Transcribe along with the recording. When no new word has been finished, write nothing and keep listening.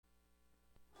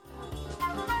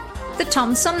The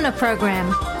Tom Sumner Program.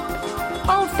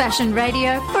 Old-fashioned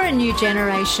radio for a new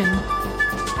generation.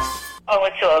 Oh,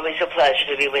 it's always a pleasure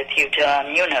to be with you,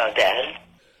 Tom. You know that.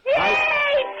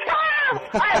 Yay, Tom!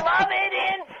 I love it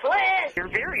in Flint! You're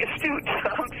very astute,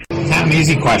 Tom. Tom,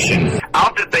 easy question.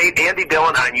 I'll debate Andy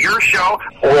Dillon on your show.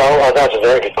 Well, that's a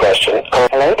very good question.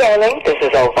 Hello, darling. This is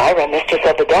Elvira, Mistress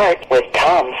of the Dark, with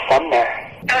Tom Sumner.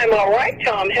 I'm all right,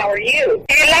 Tom. How are you?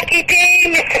 You lucky day,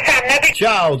 Mr. Sumner.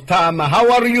 Ciao, Tom.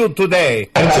 How are you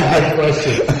today? That's a good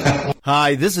question.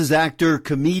 Hi, this is actor,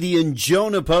 comedian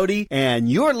Joe Napodi, and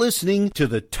you're listening to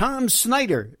the Tom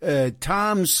Smothers.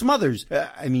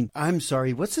 I'm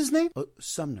sorry, what's his name?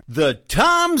 Sumner. The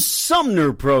Tom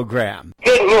Sumner Program.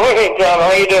 Good morning, Tom.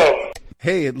 How you doing?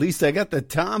 Hey, at least I got the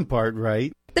Tom part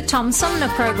right. The Tom Sumner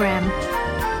Program.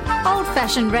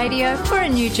 Old-fashioned radio for a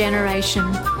new generation.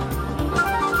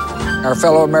 Our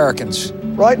fellow Americans.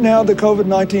 Right now, the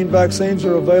COVID-19 vaccines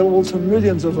are available to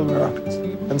millions of Americans.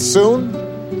 And soon,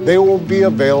 they will be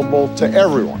available to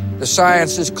everyone. The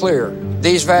science is clear.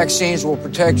 These vaccines will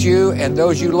protect you and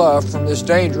those you love from this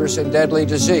dangerous and deadly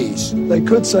disease. They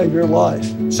could save your life.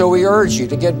 So we urge you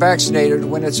to get vaccinated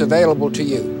when it's available to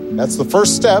you. That's the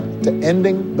first step to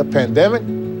ending the pandemic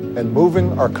and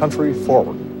moving our country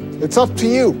forward. It's up to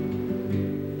you.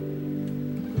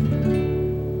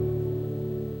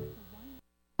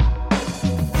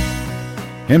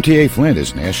 MTA Flint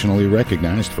is nationally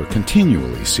recognized for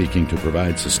continually seeking to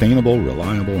provide sustainable,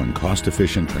 reliable, and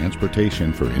cost-efficient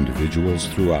transportation for individuals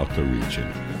throughout the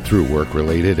region. Through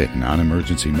work-related and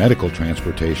non-emergency medical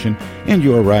transportation and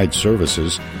Your Ride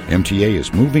services, MTA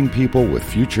is moving people with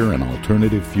future and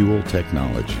alternative fuel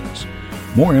technologies.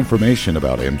 More information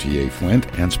about MTA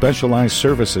Flint and specialized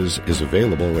services is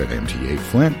available at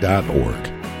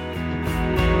mtaflint.org.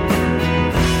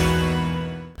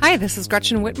 Hi, this is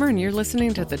Gretchen Whitmer, and you're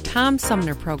listening to the Tom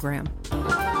Sumner Program.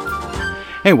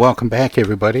 Hey, welcome back,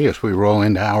 everybody, as we roll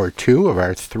into hour 2 of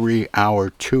our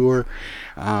 3-hour tour.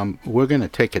 We're going to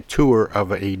take a tour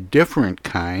of a different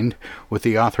kind with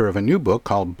the author of a new book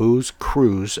called Booze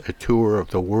Cruise, a tour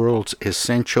of the world's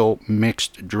essential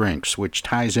mixed drinks, which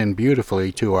ties in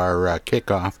beautifully to our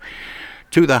kickoff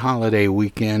to the holiday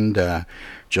weekend,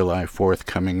 July 4th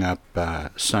coming up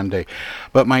Sunday.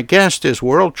 But my guest is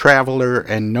world traveler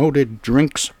and noted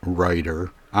drinks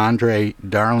writer, Andre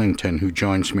Darlington, who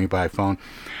joins me by phone.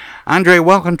 Andre,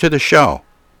 welcome to the show.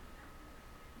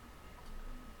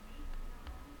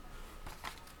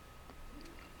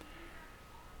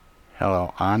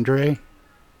 Hello, Andre.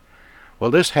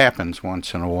 Well, this happens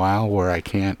once in a while where I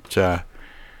can't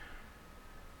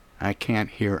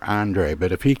hear Andre,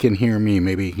 but if he can hear me,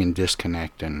 maybe he can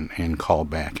disconnect and call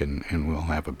back, and we'll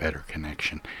have a better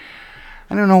connection.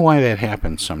 I don't know why that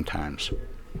happens sometimes.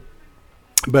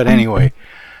 But anyway,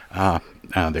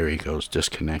 there he goes,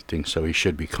 disconnecting, so he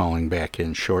should be calling back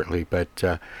in shortly.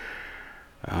 But,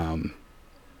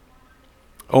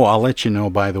 I'll let you know,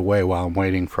 by the way, while I'm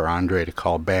waiting for Andre to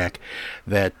call back,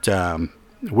 that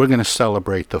we're going to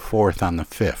celebrate the 4th on the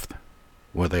 5th.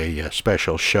 With a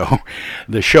special show.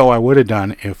 The show I would have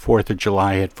done if 4th of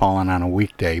July had fallen on a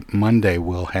weekday. Monday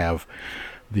we'll have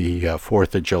the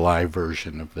 4th of July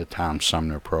version of the Tom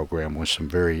Sumner Program with some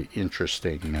very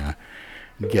interesting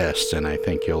guests, and I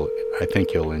think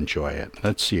you'll enjoy it.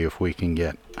 Let's see if we can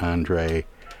get Andre.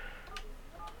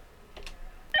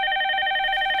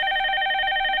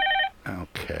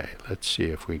 Okay, let's see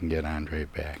if we can get Andre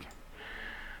back.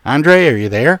 Andre, are you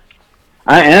there?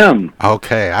 I am.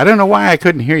 Okay. I don't know why I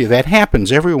couldn't hear you. That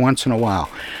happens every once in a while.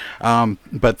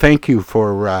 But thank you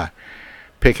for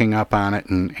picking up on it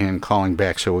and calling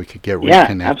back so we could get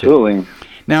reconnected. Yeah, absolutely.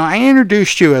 Now, I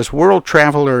introduced you as world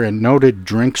traveler and noted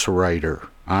drinks writer,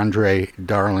 Andre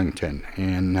Darlington.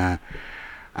 And,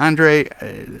 Andre,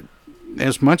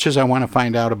 as much as I want to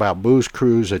find out about Booze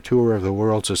Cruise, a tour of the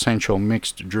world's essential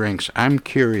mixed drinks, I'm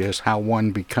curious how one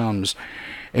becomes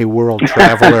a world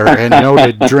traveler and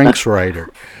noted drinks writer.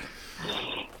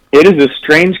 It is a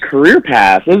strange career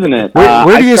path, isn't it?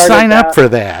 Where do you sign up for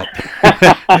that?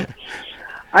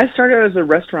 I started as a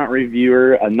restaurant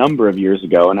reviewer a number of years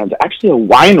ago, and I was actually a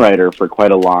wine writer for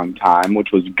quite a long time,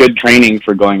 which was good training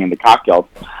for going into cocktails.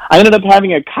 I ended up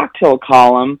having a cocktail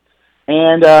column,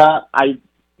 and I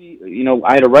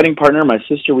had a writing partner, my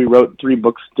sister. We wrote 3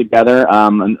 books together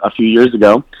a few years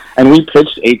ago, and we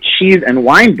pitched a cheese and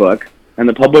wine book. And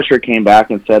the publisher came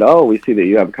back and said, "Oh, we see that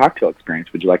you have a cocktail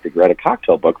experience. Would you like to write a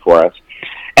cocktail book for us?"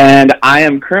 And I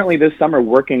am currently this summer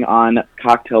working on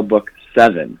cocktail book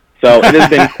 7. So it has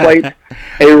been quite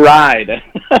a ride.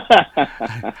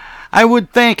 I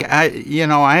would think,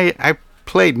 I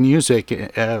played music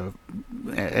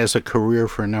as a career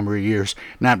for a number of years,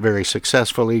 not very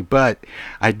successfully, but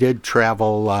I did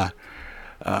travel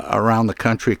around the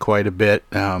country quite a bit,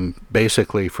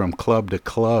 basically from club to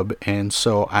club, and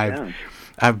so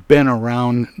I've been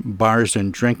around bars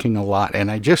and drinking a lot, and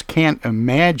I just can't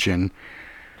imagine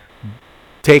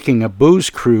taking a booze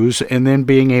cruise and then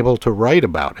being able to write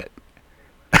about it.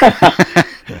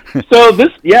 So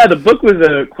the book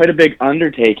was quite a big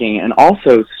undertaking, and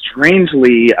also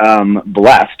strangely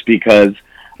blessed, because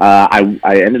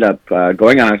I ended up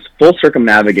going on a full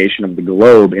circumnavigation of the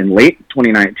globe in late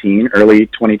 2019, early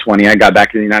 2020. I got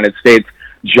back to the United States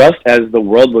just as the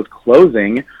world was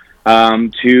closing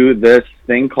to this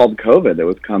thing called COVID that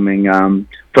was coming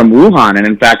from Wuhan. And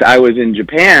in fact, I was in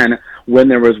Japan when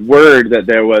there was word that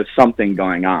there was something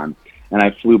going on. And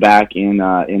I flew back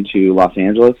into Los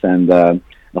Angeles, and the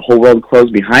whole world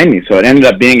closed behind me. So it ended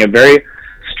up being a very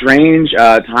strange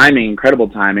timing, incredible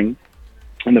timing.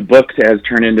 And the book has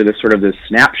turned into this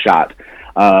snapshot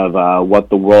of what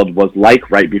the world was like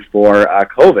right before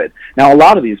COVID. Now, a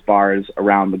lot of these bars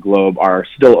around the globe are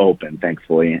still open,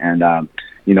 thankfully, and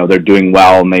they're doing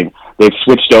well, and they've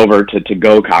switched over to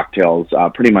go cocktails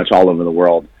pretty much all over the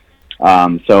world.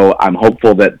 So I'm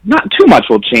hopeful that not too much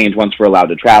will change once we're allowed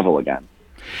to travel again.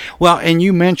 Well, and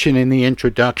you mentioned in the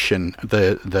introduction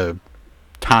the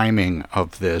timing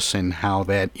of this and how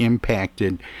that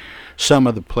impacted some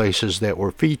of the places that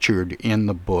were featured in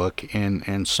the book,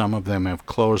 and some of them have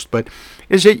closed. But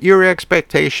is it your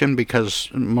expectation, because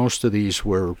most of these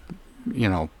were,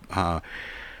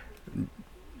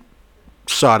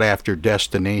 sought-after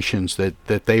destinations,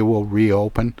 that they will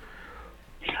reopen?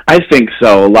 I think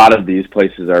so. A lot of these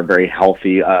places are very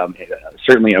healthy.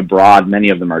 Certainly abroad, many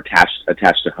of them are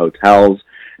attached to hotels,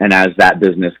 and as that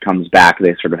business comes back,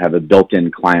 they sort of have a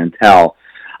built-in clientele.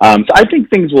 So I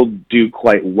think things will do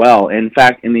quite well. In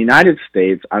fact, in the United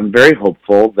States, I'm very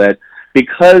hopeful that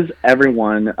because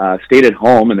everyone stayed at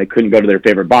home and they couldn't go to their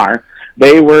favorite bar,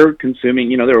 they were consuming,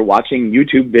 they were watching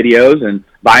YouTube videos and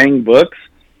buying books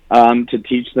to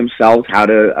teach themselves how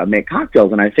to make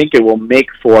cocktails. And I think it will make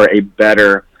for a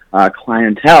better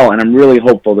clientele. And I'm really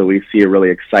hopeful that we see a really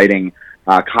exciting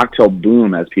cocktail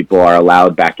boom as people are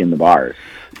allowed back in the bars.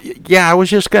 Yeah, I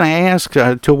was just going to ask,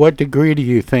 to what degree do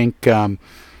you think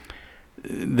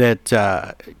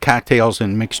that cocktails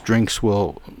and mixed drinks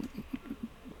will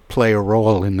play a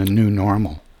role in the new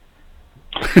normal?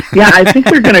 Yeah, I think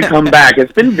they're going to come back.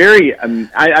 It's been very,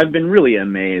 I've been really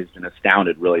amazed and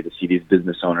astounded, really, to see these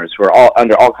business owners who are all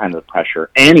under all kinds of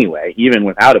pressure anyway, even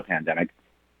without a pandemic,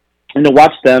 and to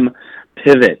watch them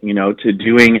pivot, to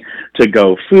doing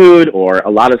to-go food, or a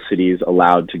lot of cities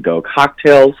allowed to-go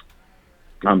cocktails.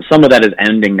 Some of that is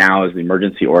ending now as the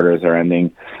emergency orders are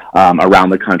ending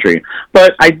around the country.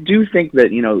 But I do think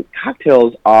that,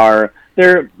 cocktails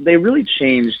they really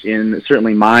changed in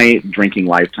certainly my drinking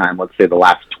lifetime, let's say the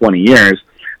last 20 years.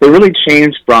 They really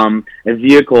changed from a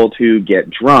vehicle to get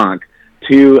drunk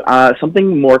to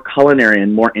something more culinary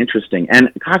and more interesting. And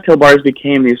cocktail bars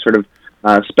became these sort of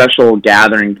special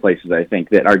gathering places, I think,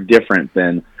 that are different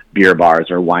than beer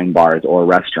bars or wine bars or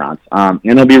restaurants. And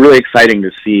it'll be really exciting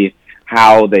to see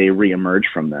how they reemerge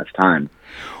from this time.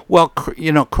 Well,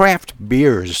 craft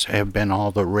beers have been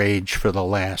all the rage for the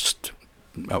last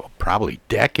probably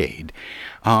decade,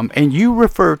 and you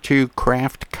refer to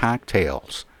craft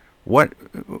cocktails. What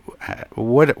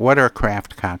are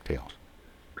craft cocktails?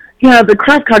 Yeah, the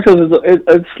craft cocktails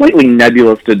is slightly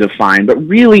nebulous to define, but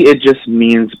really it just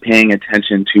means paying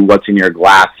attention to what's in your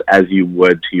glass as you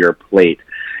would to your plate.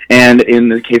 And in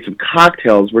the case of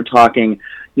cocktails, we're talking,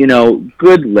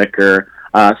 good liquor,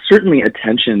 certainly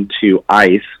attention to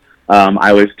ice. I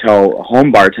always tell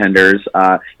home bartenders,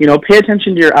 pay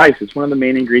attention to your ice. It's one of the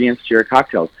main ingredients to your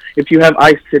cocktails. If you have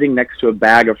ice sitting next to a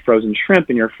bag of frozen shrimp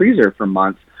in your freezer for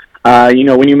months,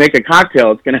 when you make a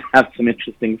cocktail, it's going to have some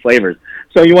interesting flavors.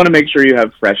 So you want to make sure you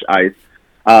have fresh ice.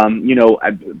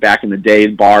 Back in the day,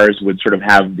 bars would sort of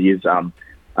have these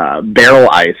barrel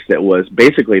ice that was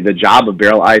basically, the job of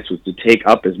barrel ice was to take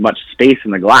up as much space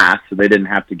in the glass so they didn't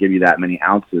have to give you that many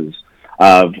ounces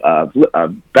of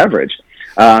beverage.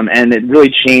 And it really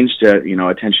changed to,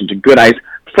 attention to good ice,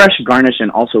 fresh garnish,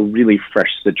 and also really fresh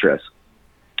citrus.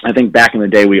 I think back in the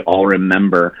day, we all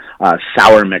remember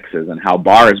sour mixes and how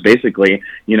bars basically,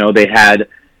 they had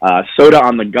soda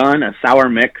on the gun, a sour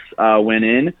mix went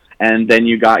in, and then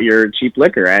you got your cheap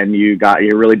liquor and you got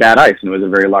your really bad ice, and it was a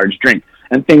very large drink.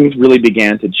 And things really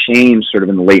began to change sort of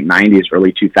in the late 90s,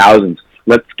 early 2000s.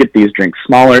 Let's get these drinks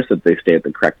smaller so that they stay at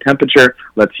the correct temperature.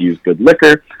 Let's use good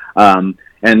liquor.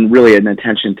 and really an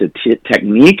attention to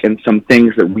technique and some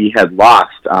things that we had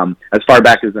lost as far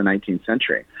back as the 19th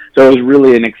century. So it was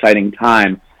really an exciting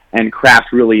time, and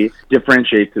craft really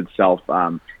differentiates itself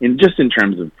in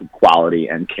terms of quality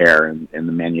and care in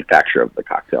the manufacture of the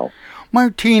cocktail.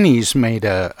 Martinis made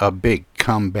a big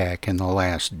comeback in the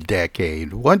last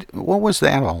decade. What was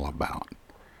that all about?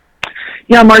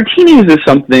 Yeah, martinis are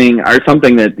something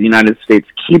that the United States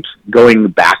keeps going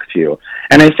back to.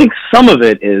 And I think some of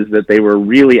it is that they were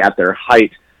really at their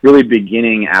height, really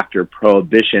beginning after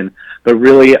Prohibition, but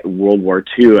really World War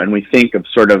II. And we think of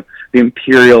sort of the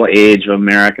imperial age of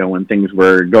America when things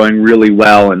were going really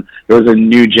well, and there was a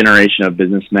new generation of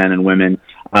businessmen and women,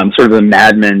 sort of the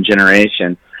Mad Men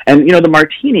generation. And, the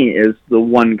martini is the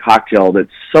one cocktail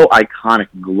that's so iconic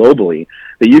globally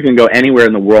that you can go anywhere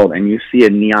in the world and you see a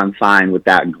neon sign with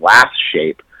that glass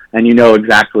shape, and you know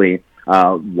exactly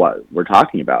what we're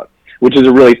talking about, which is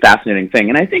a really fascinating thing.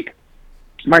 And I think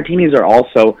martinis are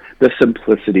also the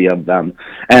simplicity of them,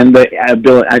 and the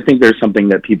ability. I think there's something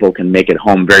that people can make at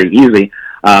home very easy.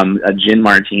 A gin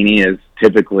martini is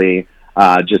typically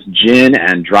just gin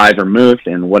and dry vermouth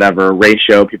in whatever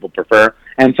ratio people prefer,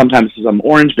 and sometimes some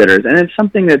orange bitters. And it's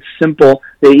something that's simple.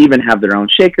 They even have their own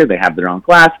shaker. They have their own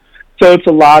glass. So it's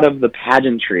a lot of the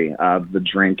pageantry of the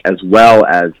drink as well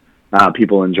as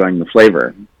people enjoying the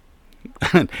flavor.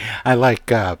 I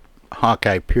like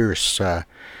Hawkeye Pierce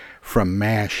from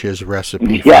MASH. His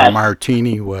recipe for a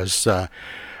martini was a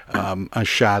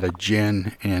shot of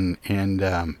gin and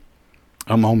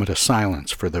a moment of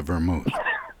silence for the vermouth.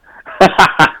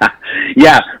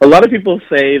 Yeah, a lot of people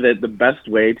say that the best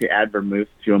way to add vermouth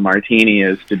to a martini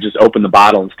is to just open the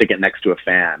bottle and stick it next to a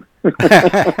fan.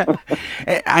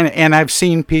 And I've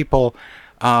seen people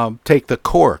take the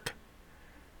cork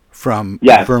from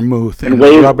vermouth and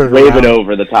wave it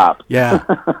over the top. Yeah.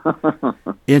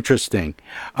 Interesting.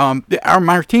 Are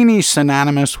martinis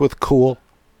synonymous with cool?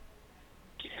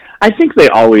 I think they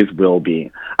always will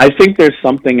be. I think there's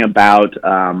something about,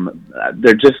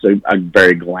 they're just a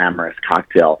very glamorous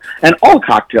cocktail. And all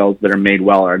cocktails that are made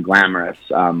well are glamorous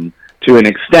to an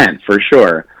extent, for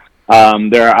sure.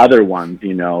 There are other ones,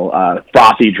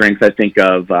 frothy drinks. I think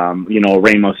of,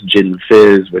 Ramos Gin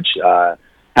Fizz, which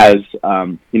has,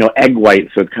 egg white,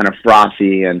 so it's kind of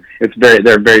frothy, and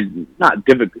they're very not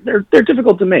difficult. They're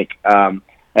difficult to make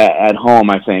at home,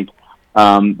 I think.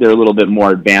 They're a little bit more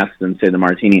advanced than, say, the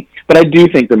martini. But I do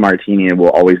think the martini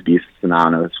will always be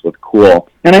synonymous with cool.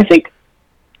 And I think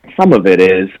some of it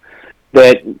is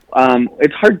that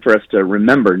it's hard for us to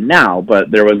remember now,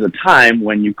 but there was a time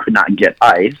when you could not get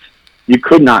ice, you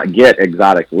could not get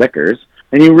exotic liquors,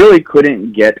 and you really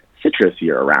couldn't get citrus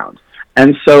year-round.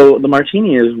 And so the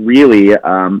martini has really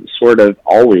sort of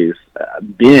always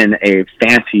been a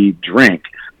fancy drink.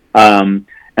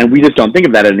 And we just don't think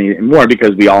of that anymore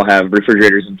because we all have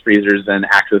refrigerators and freezers and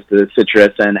access to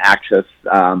citrus and access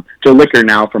to liquor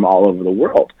now from all over the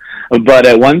world. But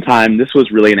at one time, this was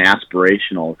really an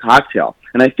aspirational cocktail.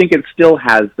 And I think it still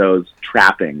has those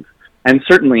trappings. And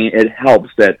certainly it helps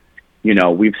that,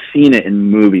 we've seen it in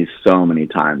movies so many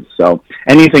times. So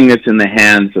anything that's in the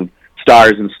hands of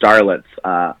stars and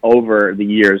starlets over the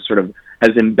years sort of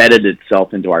has embedded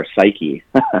itself into our psyche.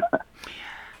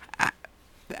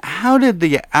 How did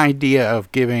the idea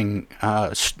of giving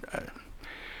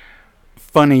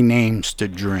funny names to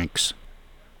drinks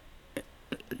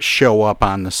show up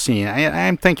on the scene?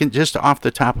 I'm thinking just off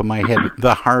the top of my head,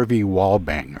 the Harvey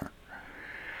Wallbanger.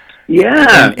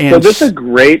 Yeah, so this is a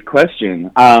great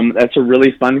question. That's a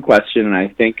really fun question, and I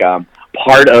think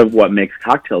part of what makes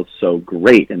cocktails so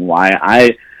great and why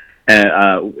I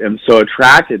am so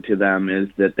attracted to them is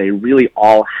that they really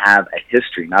all have a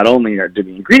history. Not only do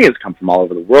the ingredients come from all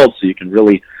over the world, so you can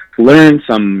really learn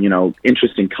some,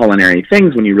 interesting culinary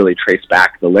things when you really trace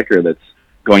back the liquor that's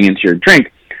going into your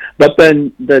drink, but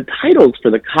then the titles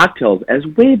for the cocktails as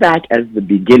way back as the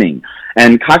beginning.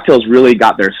 And cocktails really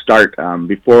got their start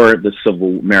before the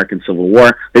American Civil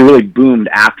War. They really boomed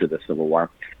after the Civil War.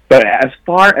 But as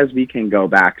far as we can go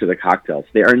back to the cocktails,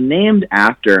 they are named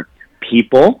after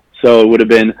people. So it would have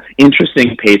been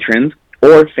interesting patrons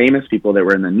or famous people that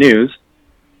were in the news,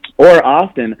 or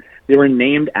often they were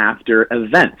named after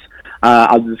events.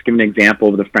 I'll just give an example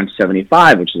of the French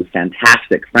 75, which is a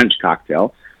fantastic French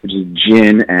cocktail, which is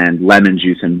gin and lemon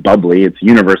juice and bubbly. It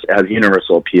has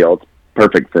universal appeal. It's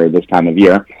perfect for this time of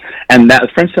year. And that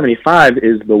French 75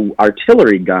 is the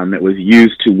artillery gun that was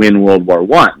used to win World War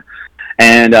I.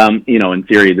 And, in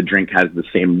theory, the drink has the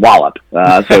same wallop,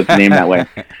 so it's named that way.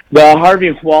 The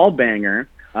Harvey Wallbanger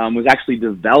was actually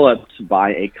developed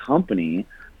by a company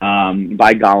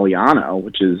by Galliano,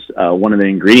 which is one of the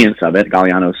ingredients of it.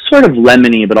 Galliano is sort of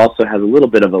lemony, but also has a little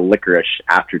bit of a licorice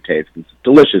aftertaste. It's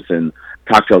delicious in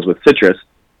cocktails with citrus.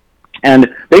 And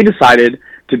they decided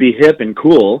to be hip and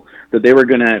cool that they were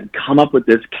going to come up with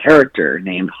this character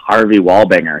named Harvey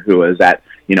Wallbanger, who was at,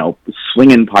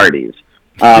 swinging parties.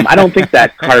 I don't think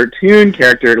that cartoon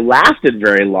character lasted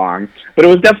very long, but it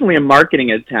was definitely a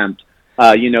marketing attempt,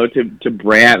 to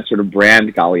brand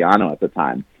Galliano at the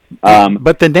time.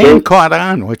 But the name caught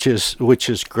on, which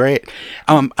is great.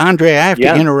 Andre, I have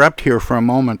to interrupt here for a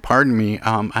moment. Pardon me.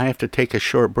 I have to take a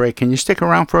short break. Can you stick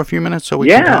around for a few minutes so we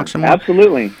can talk some more? Yeah,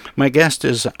 absolutely. My guest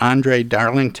is Andre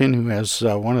Darlington, who has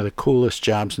one of the coolest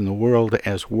jobs in the world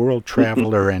as world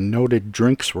traveler and noted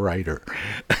drinks writer.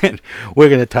 And we're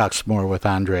going to talk some more with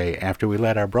Andre after we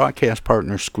let our broadcast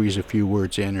partners squeeze a few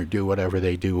words in or do whatever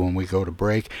they do when we go to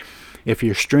break. If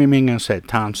you're streaming us at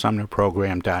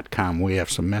TomSumnerProgram.com, we have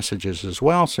some messages as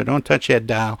well, so don't touch that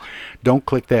dial. Don't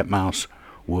click that mouse.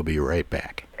 We'll be right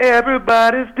back.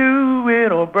 Everybody's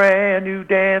doing a brand new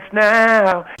dance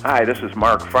now. Hi, this is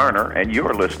Mark Farner, and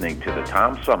you're listening to the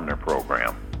Tom Sumner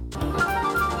Program.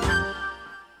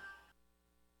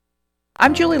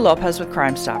 I'm Julie Lopez with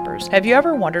Crime Stoppers. Have you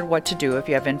ever wondered what to do if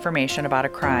you have information about a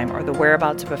crime or the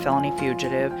whereabouts of a felony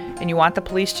fugitive and you want the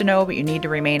police to know but you need to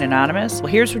remain anonymous?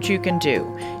 Well, here's what you can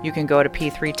do. You can go to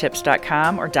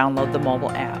p3tips.com or download the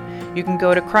mobile app. You can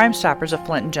go to Crime Stoppers of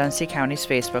Flint and Genesee County's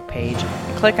Facebook page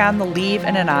and click on the Leave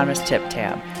an Anonymous Tip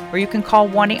tab, or you can call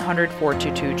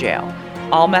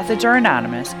 1-800-422-JAIL. All methods are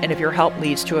anonymous, and if your help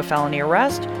leads to a felony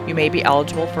arrest, you may be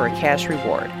eligible for a cash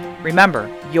reward. Remember,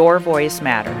 your voice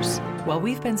matters. While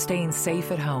we've been staying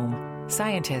safe at home,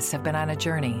 scientists have been on a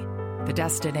journey. The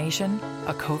destination,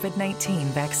 a COVID-19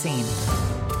 vaccine.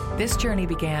 This journey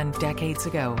began decades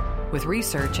ago with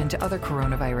research into other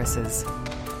coronaviruses.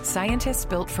 Scientists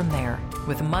built from there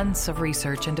with months of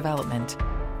research and development,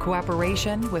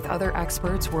 cooperation with other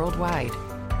experts worldwide,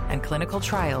 and clinical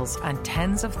trials on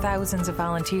tens of thousands of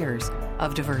volunteers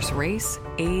of diverse race,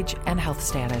 age, and health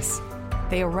status.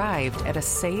 They arrived at a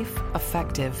safe,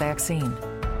 effective vaccine,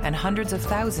 and hundreds of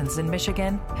thousands in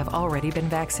Michigan have already been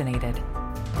vaccinated.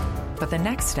 But the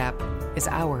next step is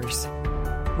ours.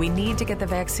 We need to get the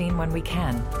vaccine when we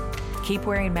can. Keep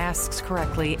wearing masks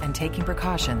correctly and taking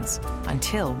precautions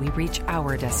until we reach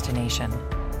our destination,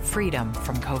 freedom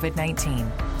from COVID-19,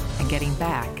 and getting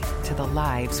back to the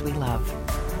lives we love.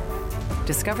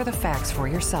 Discover the facts for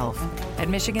yourself at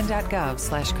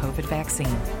michigan.gov/COVID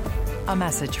vaccine. A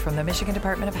message from the Michigan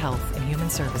Department of Health and Human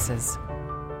Services.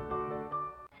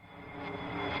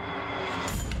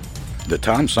 The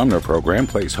Tom Sumner Program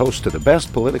plays host to the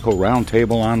best political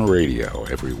roundtable on radio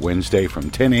every Wednesday from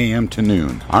 10 a.m. to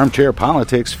noon. Armchair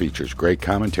Politics features great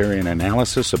commentary and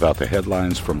analysis about the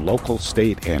headlines from local,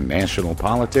 state, and national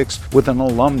politics with an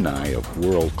alumni of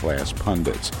world-class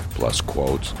pundits, plus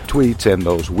quotes, tweets, and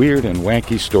those weird and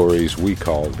wacky stories we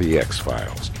call the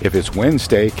X-Files. If it's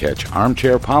Wednesday, catch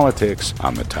Armchair Politics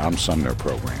on the Tom Sumner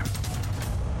Program.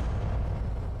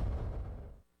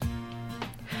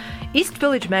 East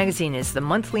Village Magazine is the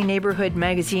monthly neighborhood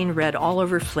magazine read all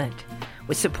over Flint.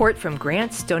 With support from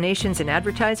grants, donations, and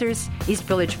advertisers, East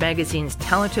Village Magazine's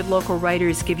talented local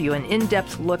writers give you an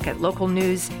in-depth look at local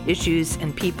news, issues,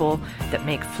 and people that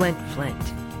make Flint, Flint.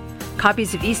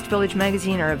 Copies of East Village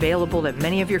Magazine are available at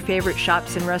many of your favorite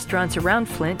shops and restaurants around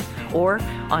Flint or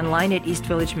online at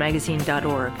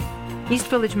eastvillagemagazine.org. East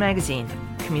Village Magazine,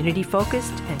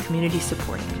 community-focused and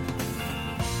community-supported.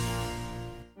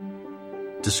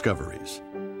 Discoveries.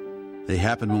 They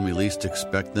happen when we least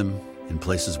expect them, in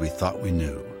places we thought we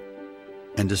knew.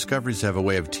 And discoveries have a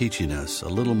way of teaching us a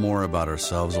little more about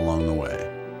ourselves along the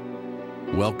way.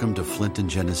 Welcome to Flint and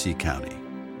Genesee County,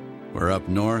 where up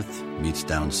north meets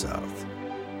down south.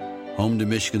 Home to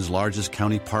Michigan's largest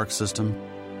county park system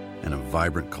and a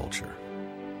vibrant culture.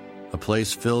 A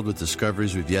place filled with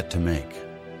discoveries we've yet to make,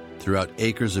 throughout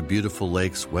acres of beautiful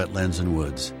lakes, wetlands, and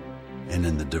woods, and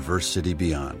in the diverse city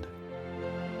beyond.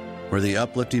 Where the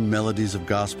uplifting melodies of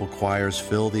gospel choirs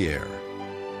fill the air,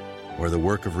 where the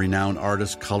work of renowned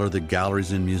artists color the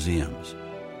galleries and museums,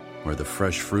 where the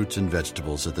fresh fruits and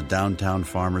vegetables at the downtown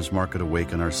farmers market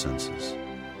awaken our senses,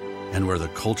 and where the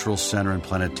cultural center and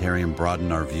planetarium broaden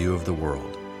our view of the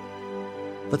world.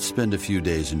 Let's spend a few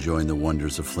days enjoying the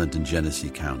wonders of Flint and Genesee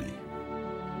County,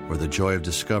 where the joy of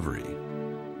discovery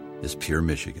is pure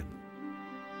Michigan.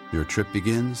 Your trip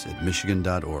begins at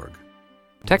michigan.org.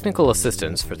 Technical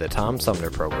assistance for the Tom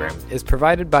Sumner Program is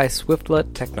provided by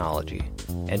Swiftlet Technology,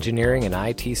 engineering and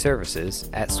IT services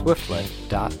at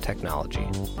swiftlet.technology.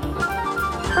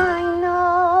 I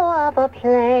know of a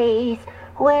place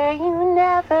where you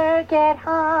never get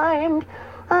harmed.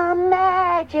 A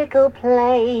magical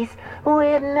place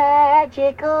with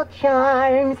magical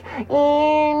charms.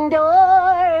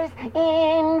 Indoors,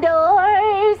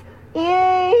 indoors, indoors.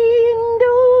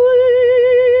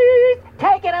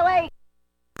 Take it away.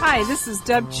 Hi, this is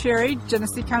Deb Cherry,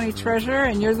 Genesee County Treasurer,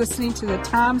 and you're listening to the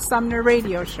Tom Sumner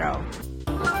Radio Show.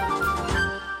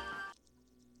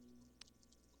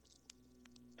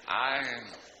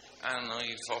 I don't know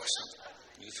you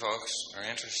folks are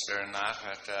interested or not,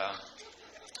 but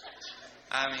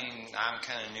I'm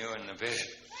kind of new in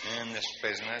this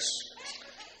business.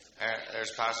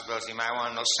 There's a possibility you might want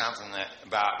to know something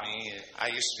about me. I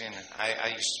used to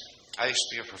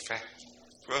be a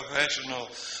professional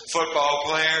football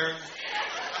player.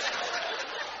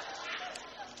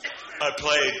 I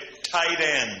played tight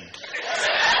end.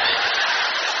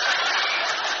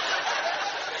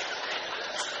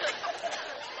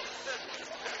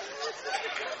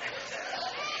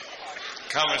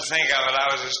 Come to think of it, I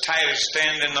was as tight as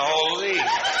stand in the whole league.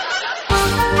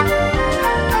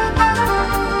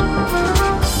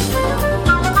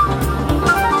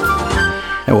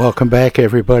 And welcome back,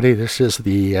 everybody. This is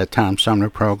the Tom Sumner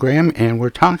program, and we're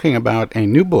talking about a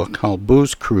new book called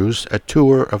Booze Cruise, a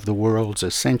tour of the world's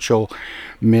essential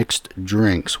mixed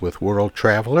drinks, with world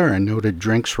traveler and noted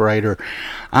drinks writer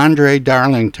Andre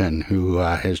Darlington, who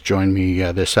has joined me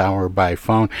this hour by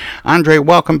phone. Andre,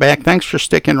 welcome back. Thanks for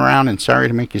sticking around, and sorry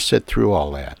to make you sit through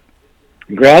all that.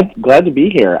 Glad to be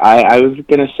here. I was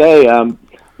going to say,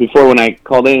 before when I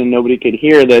called in and nobody could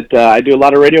hear, that I do a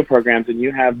lot of radio programs, and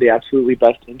you have the absolutely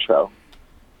best intro.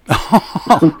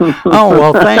 Oh,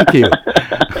 well, thank you.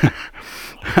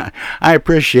 I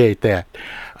appreciate that.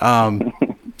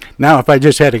 Now, if I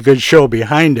just had a good show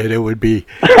behind it, it would be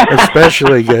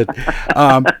especially good.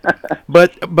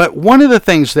 But one of the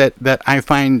things that I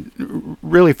find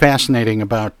really fascinating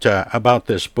about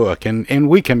this book, and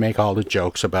we can make all the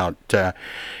jokes about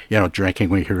drinking.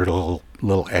 We heard a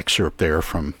little excerpt there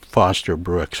from Foster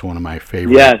Brooks, one of my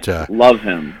favorite. Yes, love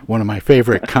him. One of my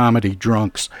favorite comedy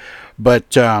drunks,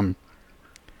 But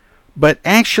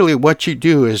actually what you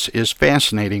do is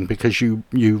fascinating, because you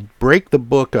break the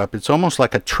book up. It's almost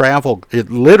like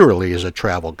it literally is a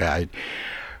travel guide,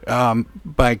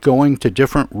 by going to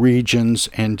different regions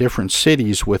and different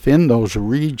cities within those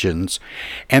regions,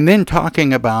 and then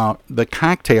talking about the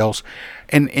cocktails.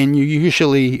 And you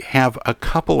usually have a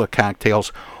couple of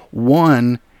cocktails,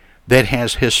 one that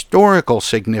has historical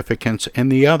significance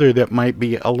and the other that might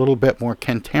be a little bit more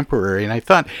contemporary. And I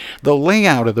thought the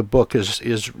layout of the book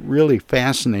is really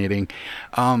fascinating.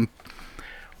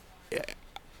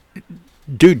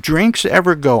 Do drinks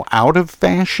ever go out of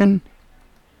fashion?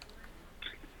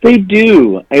 They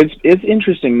do. It's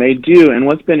interesting. They do. And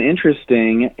what's been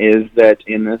interesting is that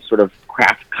in this sort of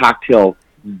craft cocktail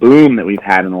boom that we've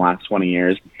had in the last 20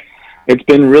 years, it's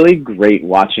been really great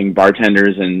watching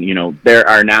bartenders, and there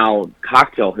are now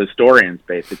cocktail historians.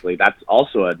 Basically, that's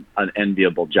also an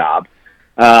enviable job,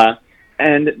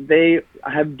 and they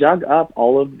have dug up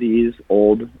all of these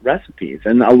old recipes,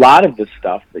 and a lot of the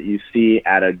stuff that you see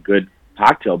at a good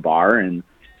cocktail bar in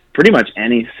pretty much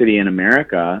any city in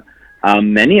America,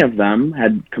 many of them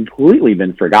had completely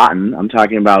been forgotten. I'm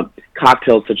talking about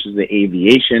cocktails such as the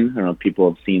Aviation. I don't know if people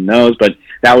have seen those, but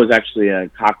that was actually a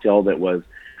cocktail that was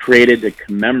created to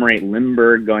commemorate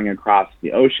Lindbergh going across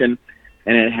the ocean,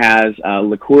 and it has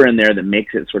liqueur in there that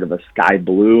makes it sort of a sky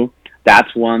blue.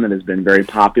 That's one that has been very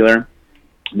popular,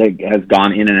 that has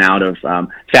gone in and out of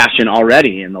fashion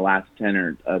already in the last 10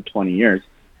 or 20 years.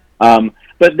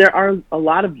 But there are a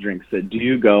lot of drinks that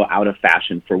do go out of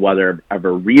fashion for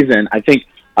whatever reason. I think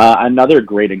another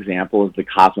great example is the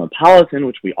Cosmopolitan,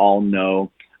 which we all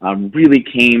know really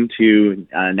came to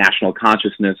national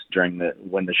consciousness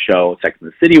when the show Sex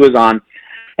and the City was on,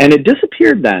 and it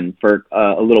disappeared then for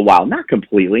a little while. Not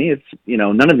completely. It's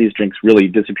none of these drinks really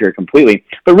disappeared completely,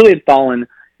 but really had fallen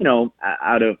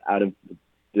out of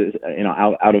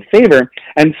favor.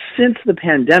 And since the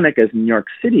pandemic, as New York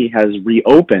City has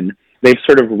reopened, they've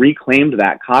sort of reclaimed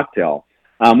that cocktail,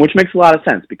 which makes a lot of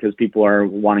sense because people are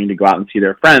wanting to go out and see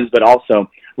their friends, but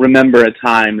also remember a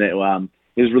time that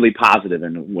is really positive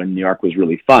and when New York was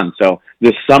really fun. So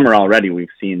this summer already we've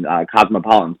seen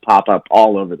Cosmopolitans pop up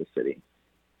all over the city.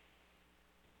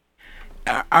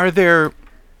 Are there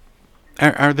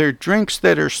drinks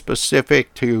that are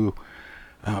specific to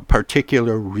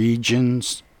particular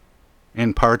regions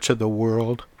in parts of the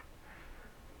world?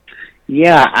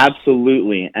 Yeah,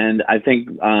 absolutely. And I think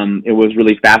it was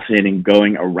really fascinating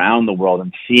going around the world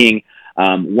and seeing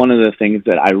One of the things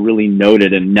that I really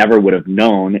noted and never would have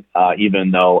known,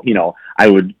 even though, I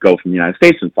would go from the United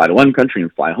States and fly to one country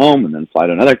and fly home, and then fly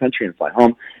to another country and fly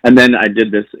home. And then I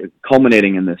did this,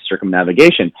 culminating in this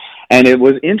circumnavigation. And it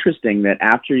was interesting that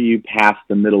after you pass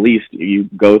the Middle East, you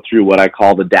go through what I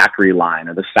call the daiquiri line,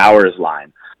 or the sours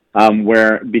line,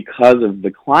 where because of the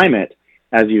climate,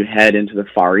 as you head into the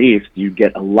Far East, you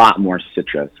get a lot more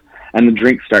citrus. And the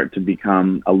drinks start to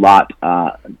become a lot,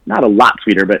 not a lot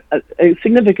sweeter, but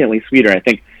significantly sweeter, I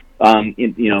think,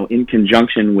 in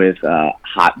conjunction with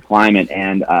hot climate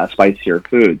and spicier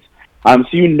foods. So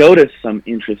you notice some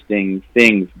interesting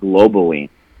things globally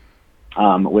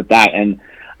with that. And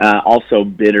also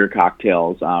bitter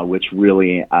cocktails, which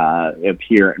really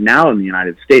appear now in the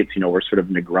United States. We're sort of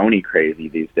Negroni crazy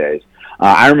these days.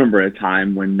 I remember a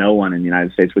time when no one in the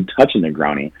United States would touch a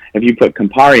Negroni. If you put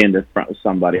Campari into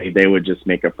somebody, they would just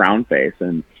make a frown face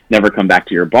and never come back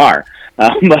to your bar.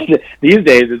 But these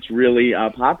days, it's really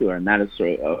popular, and that is,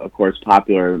 of course,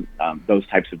 popular. Those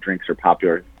types of drinks are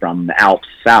popular from the Alps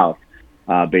south,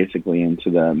 basically into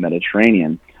the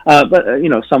Mediterranean. But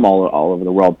some all over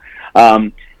the world.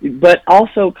 But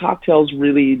also, cocktails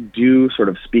really do sort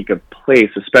of speak of place,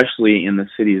 especially in the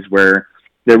cities where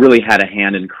they really had a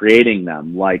hand in creating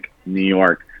them, like New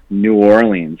York. New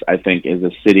Orleans, I think, is a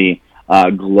city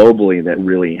globally that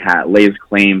really lays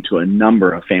claim to a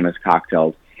number of famous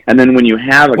cocktails. And then when you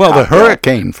have the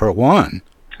Hurricane, for one.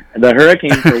 The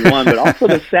Hurricane, for one, but also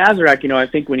the Sazerac. I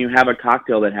think when you have a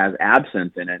cocktail that has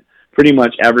absinthe in it, pretty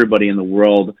much everybody in the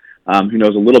world who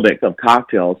knows a little bit of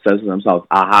cocktails says to themselves,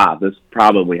 aha, this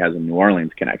probably has a New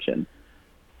Orleans connection.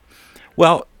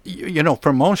 Well,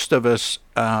 for most of us,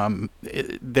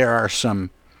 there are some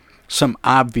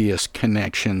obvious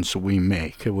connections we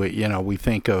make. We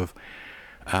think of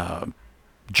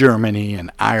Germany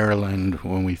and Ireland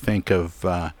when we think of,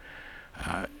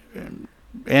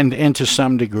 and to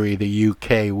some degree the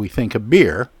UK, we think of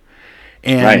beer.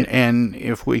 And right. And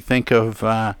if we think of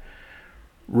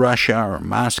Russia or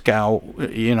Moscow,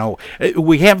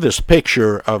 we have this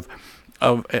picture of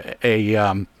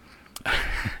a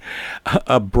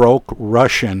broke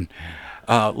Russian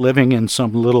living in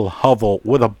some little hovel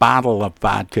with a bottle of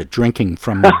vodka, drinking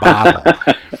from the bottle.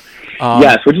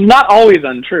 Yes, which is not always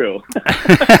untrue.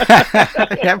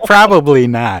 Yeah, probably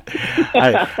not.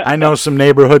 I know some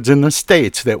neighborhoods in the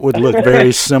States that would look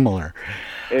very similar.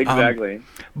 Exactly.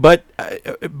 But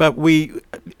we,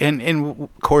 and of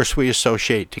course, we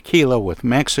associate tequila with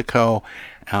Mexico,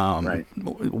 right.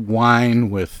 Wine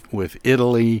with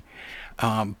Italy,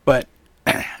 but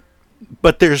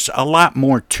there's a lot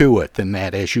more to it than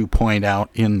that, as you point out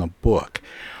in the book.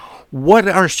 What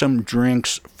are some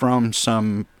drinks from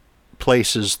some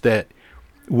places that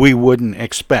we wouldn't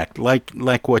expect,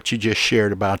 like what you just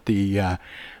shared about the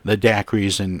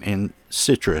daiquiris and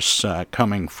citrus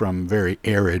coming from very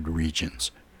arid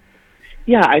regions?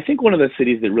 Yeah, I think one of the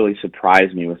cities that really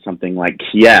surprised me was something like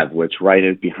Kiev, which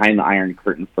is behind the Iron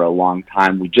Curtain for a long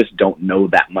time. We just don't know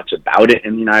that much about it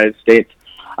in the United States.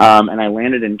 And I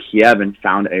landed in Kiev and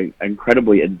found an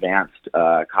incredibly advanced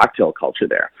cocktail culture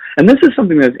there. And this is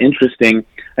something that's interesting.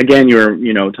 Again, you're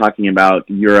talking about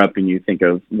Europe, and you think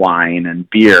of wine and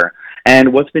beer.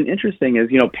 And what's been interesting is,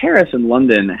 Paris and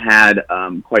London had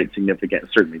quite significant,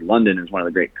 certainly London is one of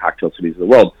the great cocktail cities of the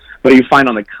world, but you find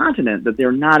on the continent that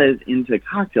they're not as into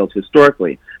cocktails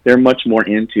historically. They're much more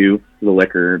into the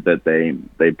liquor that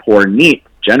they pour neat,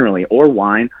 generally, or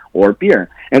wine or beer.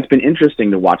 And it's been interesting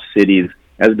to watch cities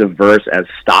as diverse as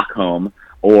Stockholm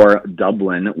or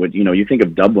Dublin. You think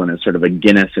of Dublin as sort of a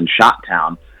Guinness and shot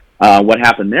town. What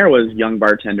happened there was young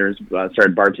bartenders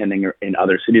started bartending in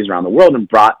other cities around the world and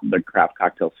brought the craft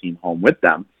cocktail scene home with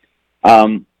them.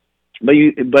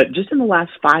 But just in the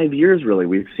last 5 years, really,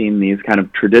 we've seen these kind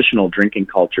of traditional drinking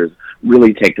cultures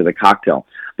really take to the cocktail.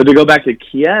 But to go back to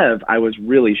Kiev, I was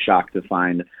really shocked to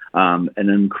find an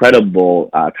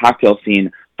incredible cocktail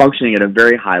scene functioning at a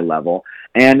very high level,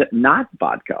 and not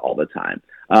vodka all the time.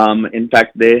 In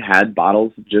fact, they had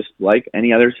bottles just like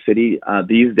any other city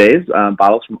these days,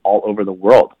 bottles from all over the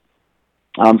world.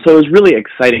 So it was really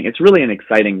exciting. It's really an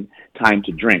exciting time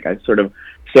to drink. I sort of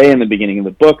say in the beginning of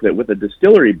the book that with the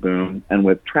distillery boom and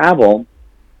with travel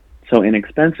so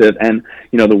inexpensive, and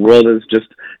the world has just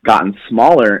gotten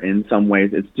smaller in some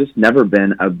ways, it's just never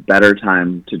been a better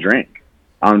time to drink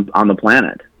on the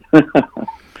planet.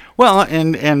 Well,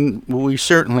 and we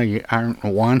certainly aren't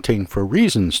wanting for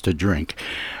reasons to drink.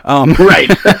 Right.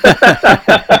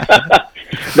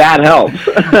 That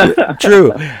helps.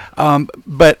 True.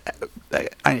 But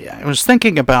I was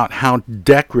thinking about how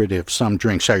decorative some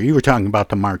drinks are. You were talking about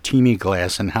the martini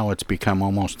glass and how it's become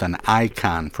almost an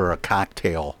icon for a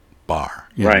cocktail bar,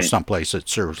 right. someplace that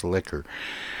serves liquor.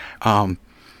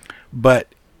 But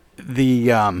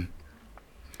the I'm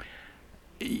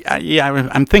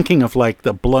thinking of like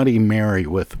the Bloody Mary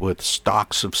with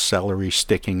stalks of celery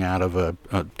sticking out of a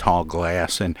tall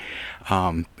glass, and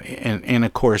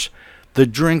of course the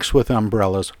drinks with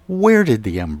umbrellas. Where did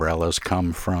the umbrellas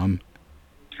come from?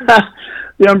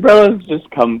 The umbrellas just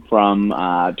come from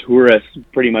tourists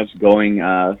pretty much going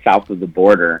south of the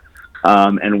border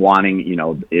and wanting,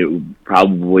 it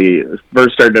probably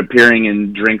first started appearing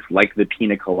in drinks like the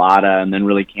pina colada, and then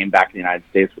really came back to the United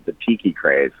States with the tiki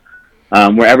craze,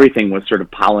 where everything was sort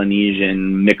of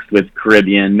Polynesian, mixed with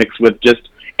Caribbean, mixed with just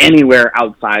anywhere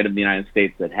outside of the United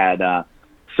States that had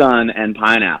sun and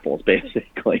pineapples,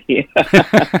 basically.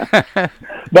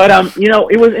 But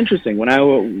it was interesting when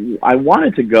I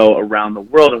wanted to go around the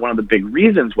world, and one of the big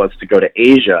reasons was to go to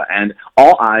Asia, and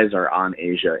all eyes are on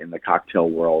Asia in the cocktail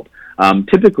world.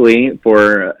 Typically,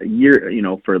 for a year,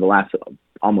 for the last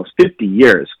almost 50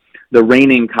 years, the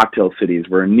reigning cocktail cities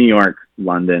were New York,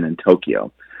 London, and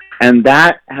Tokyo, and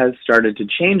that has started to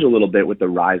change a little bit with the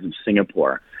rise of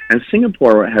Singapore. And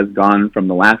Singapore has gone from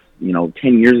the last,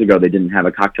 10 years ago, they didn't have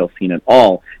a cocktail scene at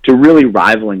all, to really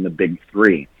rivaling the big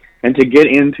three. And to get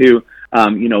into,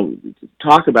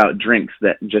 talk about drinks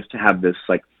that just have this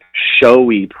like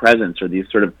showy presence, or these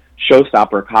sort of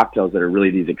showstopper cocktails that are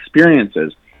really these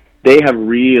experiences, they have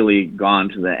really gone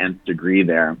to the nth degree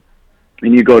there.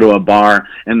 And you go to a bar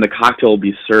and the cocktail will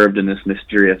be served in this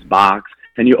mysterious box,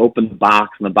 and you open the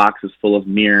box and the box is full of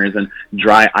mirrors and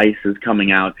dry ice is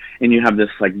coming out, and you have this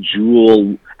like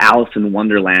jewel Alice in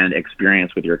Wonderland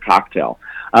experience with your cocktail.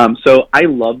 So I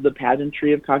love the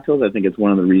pageantry of cocktails. I think it's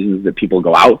one of the reasons that people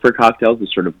go out for cocktails, to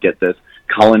sort of get this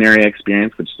culinary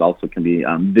experience, which also can be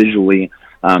visually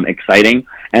exciting.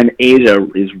 And Asia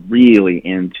is really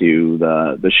into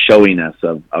the showiness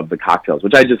of the cocktails,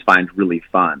 which I just find really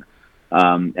fun.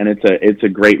 And it's a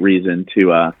great reason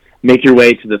to make your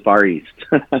way to the Far East.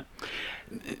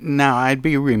 Now, I'd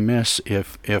be remiss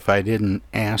if I didn't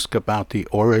ask about the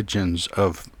origins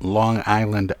of Long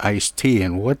Island iced tea,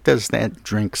 and what does that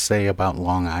drink say about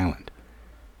Long Island?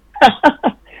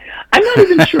 I'm not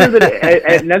even sure that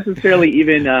it necessarily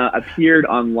even appeared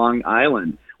on Long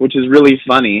Island, which is really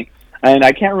funny. And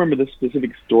I can't remember the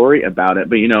specific story about it,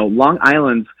 but, Long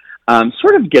Island's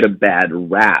sort of get a bad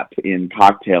rap in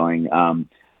cocktailing,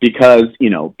 because,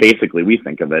 basically we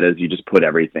think of it as you just put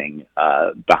everything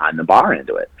behind the bar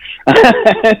into it.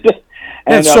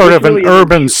 It's sort of an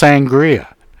urban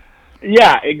sangria.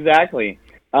 Yeah, exactly.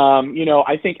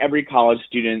 I think every college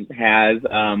student has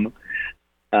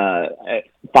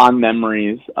fond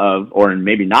memories of, or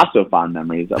maybe not so fond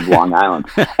memories of, Long Island.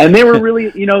 And they were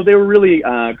really,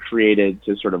 created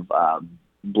to sort of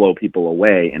blow people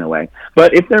away in a way.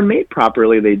 But if they're made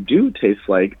properly, they do taste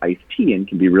like iced tea and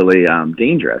can be really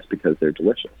dangerous because they're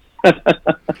delicious.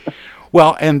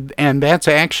 Well, and that's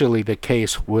actually the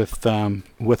case with a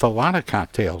lot of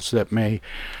cocktails that may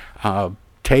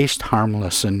taste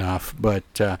harmless enough.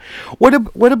 But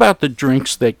what about the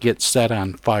drinks that get set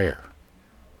on fire?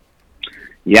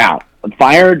 Yeah,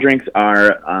 fire drinks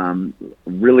are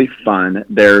really fun.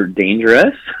 They're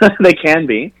dangerous. They can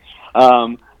be.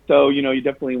 So, you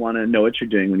definitely want to know what you're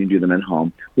doing when you do them at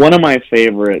home. One of my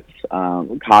favorite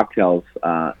cocktails,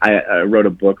 I wrote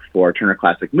a book for Turner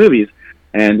Classic Movies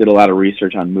and did a lot of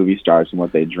research on movie stars and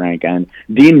what they drank. And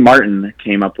Dean Martin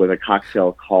came up with a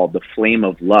cocktail called the Flame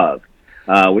of Love,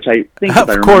 which I think, if I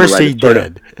remember course right, he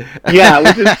did.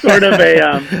 Which is sort of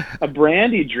a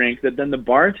brandy drink that then the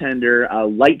bartender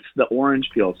lights the orange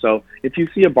peel. So if you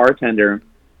see a bartender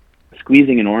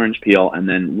squeezing an orange peel and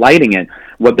then lighting it,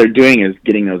 what they're doing is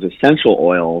getting those essential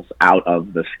oils out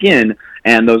of the skin,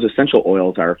 and those essential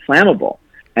oils are flammable.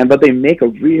 But they make a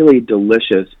really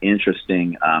delicious,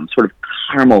 interesting sort of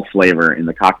caramel flavor in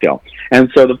the cocktail.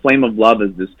 And so the Flame of Love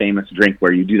is this famous drink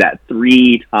where you do that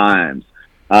 3 times,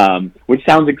 which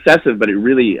sounds excessive, but it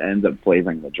really ends up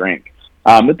flavoring the drink.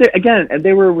 But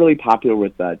they were really popular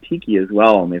with tiki as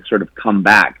well, and they've sort of come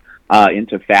back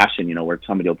into fashion, where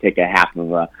somebody will take a half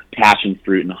of a passion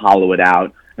fruit and hollow it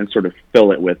out and sort of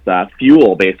fill it with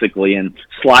fuel, basically, and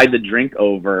slide the drink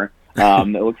over.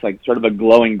 It looks like sort of a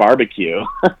glowing barbecue.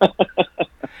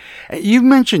 You've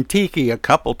mentioned tiki a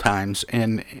couple times,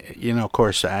 and of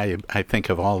course, I think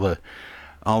of all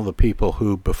the people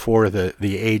who, before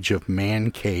the age of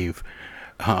man cave,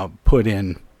 put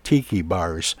in tiki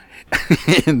bars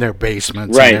in their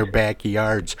basements and their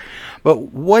backyards.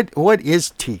 But what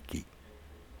is tiki?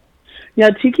 Yeah,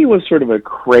 tiki was sort of a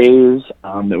craze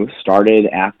that was started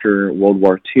after World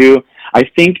War II. I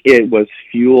think it was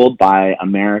fueled by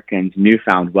Americans'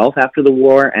 newfound wealth after the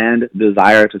war and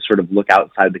desire to sort of look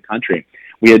outside the country.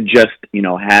 We had just,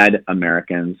 had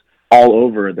Americans all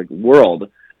over the world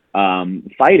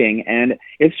fighting, and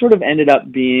it sort of ended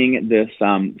up being this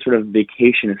sort of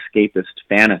vacation escapist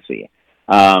fantasy.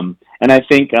 And I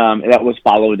think that was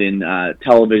followed in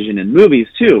television and movies,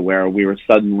 too, where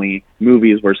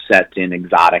movies were set in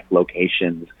exotic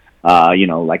locations,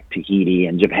 like Tahiti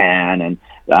and Japan and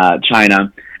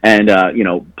China and,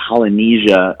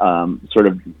 Polynesia,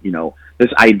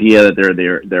 this idea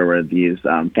that there were these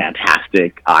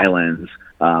fantastic islands,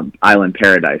 island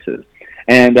paradises.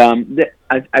 And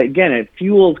again, it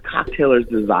fuels cocktailers'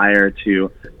 desire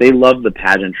they love the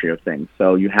pageantry of things.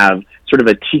 So you have sort of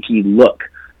a tiki look,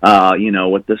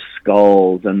 with the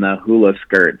skulls and the hula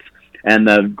skirts and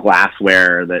the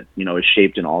glassware that, is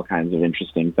shaped in all kinds of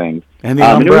interesting things. And the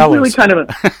umbrellas. It was really kind of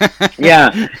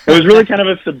it was really kind of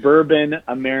a suburban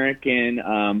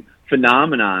American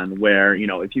phenomenon where,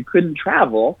 if you couldn't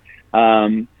travel,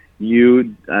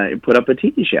 you'd put up a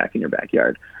tiki shack in your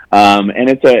backyard. And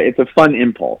it's a fun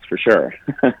impulse for sure.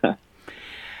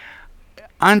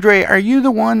 Andre, are you the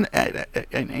one?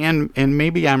 And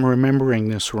maybe I'm remembering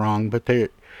this wrong, but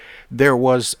there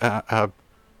was a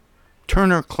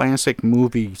Turner Classic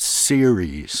Movie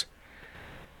series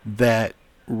that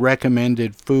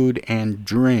recommended food and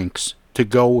drinks to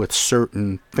go with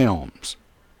certain films.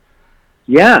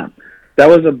 Yeah, that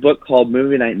was a book called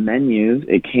Movie Night Menus.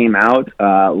 It came out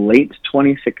late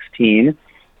 2016.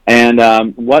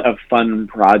 And what a fun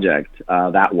project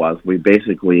that was. We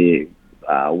basically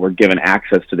were given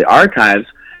access to the archives,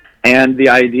 and the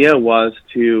idea was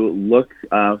to look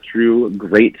through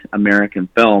great American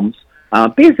films,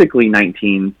 basically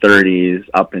 1930s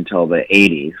up until the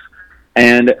 80s,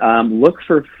 and look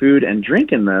for food and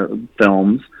drink in the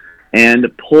films and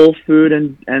pull food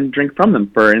and drink from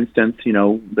them. For instance,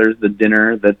 there's the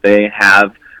dinner that they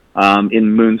have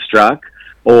in Moonstruck,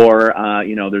 or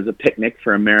there's a picnic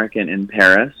for American in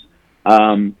Paris.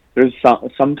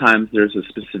 Sometimes there's a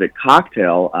specific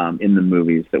cocktail in the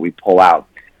movies that we pull out,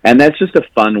 and that's just a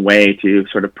fun way to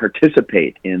sort of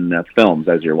participate in the films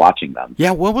as you're watching them.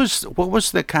 Yeah, what was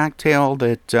the cocktail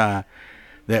that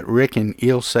Rick and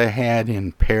Ilsa had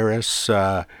in Paris,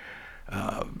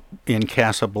 in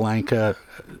Casablanca?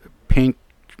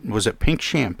 Was it pink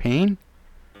champagne?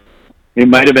 It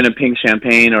might have been a pink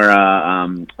champagne or a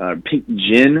pink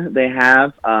gin they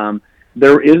have.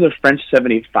 There is a French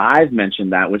 75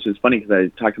 mentioned that, which is funny because I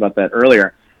talked about that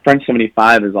earlier. French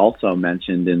 75 is also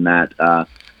mentioned in that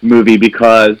movie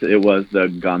because it was the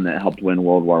gun that helped win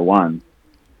World War I.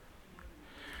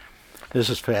 This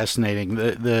is fascinating.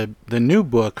 The new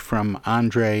book from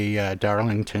Andre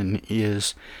Darlington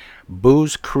is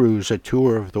Booze Cruise, a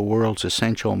tour of the world's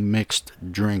essential mixed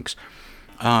drinks.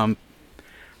 How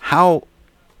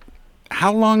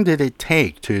long did it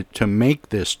take to make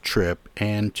this trip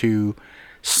and to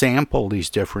sample these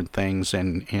different things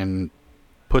and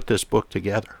put this book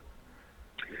together?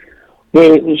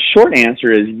 The short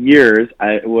answer is years.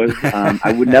 I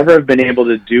would never have been able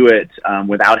to do it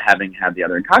without having had the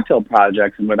other cocktail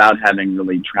projects and without having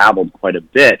really traveled quite a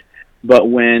bit.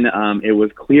 But when it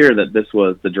was clear that this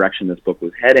was the direction this book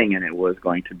was heading, and it was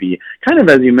going to be kind of,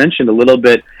 as you mentioned, a little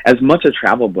bit as much a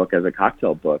travel book as a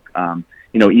cocktail book.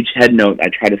 Each head note, I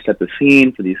try to set the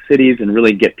scene for these cities and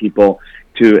really get people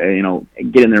to,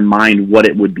 get in their mind what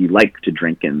it would be like to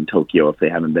drink in Tokyo if they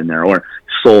haven't been there, or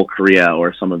Seoul, Korea,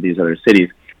 or some of these other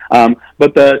cities.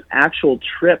 But the actual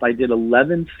trip, I did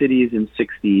 11 cities in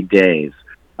 60 days,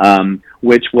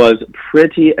 which was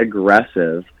pretty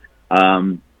aggressive.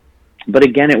 But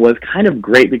again, it was kind of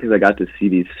great because I got to see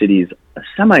these cities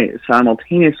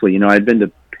simultaneously. I'd been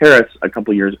to Paris a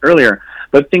couple years earlier,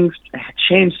 but things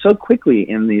changed so quickly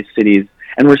in these cities,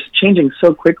 and were changing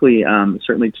so quickly,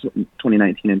 certainly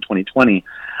 2019 and 2020,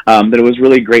 that it was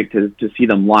really great to see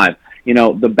them live.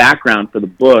 The background for the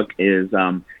book is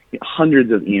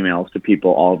hundreds of emails to people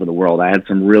all over the world. I had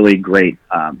some really great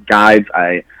guides.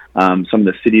 Some of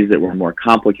the cities that were more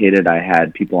complicated, I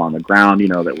had people on the ground,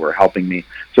 that were helping me.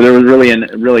 So there was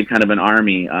really kind of an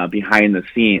army behind the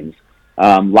scenes.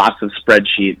 Lots of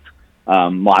spreadsheets,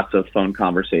 lots of phone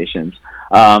conversations.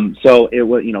 So it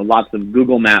was, lots of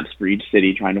Google Maps for each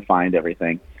city, trying to find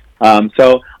everything.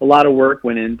 So a lot of work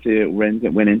went into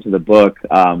the book,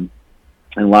 and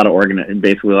a lot of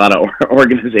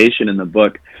organization in the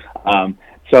book.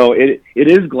 So it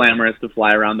is glamorous to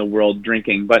fly around the world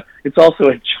drinking, but it's also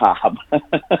a job.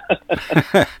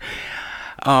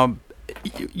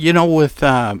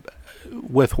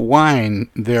 with wine,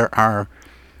 there are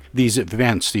these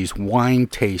events, these wine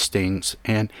tastings,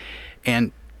 and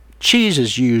cheese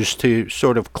is used to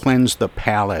sort of cleanse the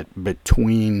palate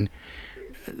between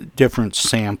different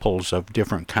samples of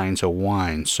different kinds of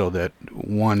wine so that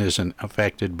one isn't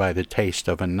affected by the taste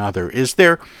of another. Is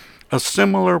there a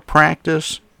similar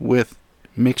practice with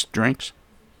mixed drinks?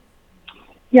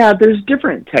 Yeah, there's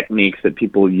different techniques that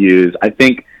people use. I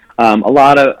think a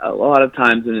lot of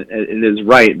times, and it is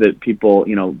right that people,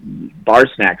 bar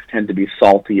snacks tend to be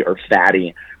salty or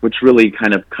fatty, which really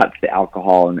kind of cuts the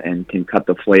alcohol and can cut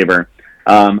the flavor.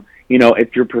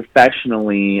 If you're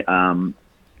professionally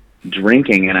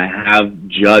drinking, and I have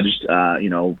judged,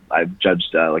 I've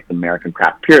judged like the American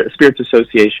Craft Spirits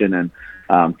Association and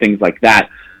things like that.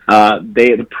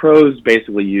 The pros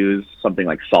basically use something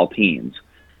like saltines.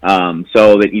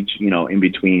 So that each, in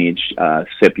between each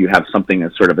sip, you have something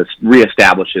that sort of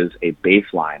reestablishes a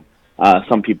baseline.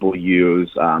 Some people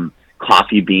use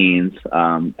coffee beans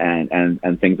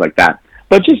and things like that.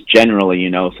 But just generally,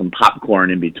 some popcorn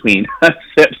in between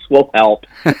sips will help.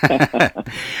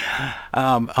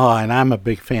 And I'm a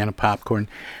big fan of popcorn.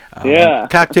 Yeah.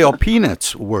 Cocktail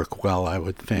peanuts work well, I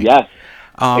would think. Yes,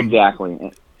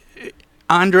 exactly.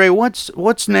 Andre,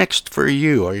 what's next for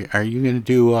you? Are you going to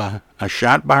do a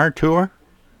shot bar tour?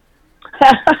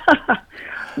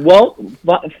 Well,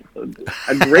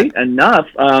 great enough.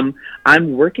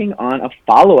 I'm working on a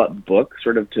follow-up book,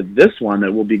 sort of to this one,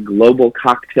 that will be Global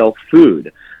Cocktail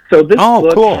Food. So this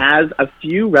book cool. has a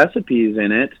few recipes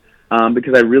in it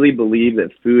because I really believe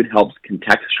that food helps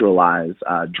contextualize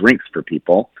drinks for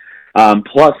people.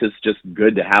 Plus, it's just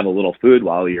good to have a little food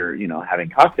while you're, having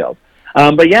cocktails.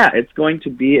 But yeah, it's going to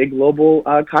be a global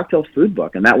cocktail food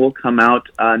book, and that will come out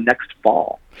next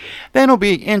fall. That'll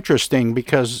be interesting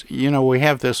because, we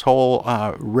have this whole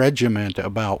regiment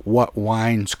about what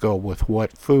wines go with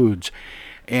what foods.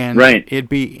 And right. It'd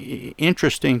be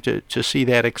interesting to see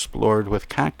that explored with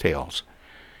cocktails.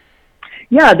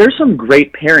 Yeah, there's some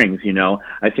great pairings,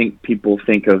 I think people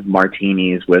think of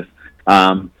martinis with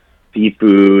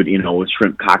seafood, with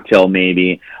shrimp cocktail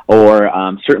maybe, or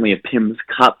certainly a Pim's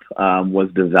Cup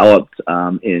was developed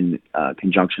in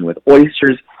conjunction with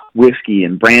oysters. Whiskey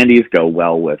and brandies go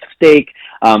well with steak.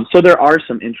 So there are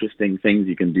some interesting things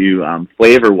you can do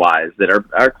flavor-wise that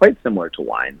are quite similar to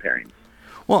wine pairings.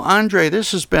 Well, Andre,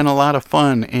 this has been a lot of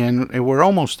fun, and we're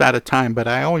almost out of time, but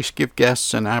I always give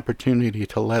guests an opportunity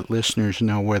to let listeners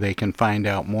know where they can find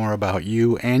out more about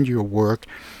you and your work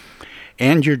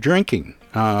and your drinking,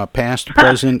 past,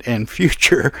 present, and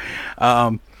future.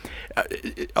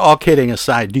 All kidding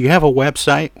aside, do you have a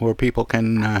website where people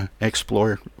can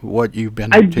explore what you've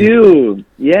been up to? I do.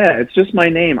 Yeah, it's just my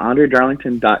name,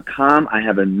 AndreDarlington.com. I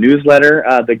have a newsletter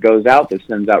that goes out that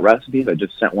sends out recipes. I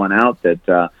just sent one out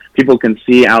that people can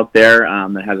see out there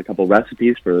that has a couple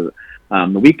recipes for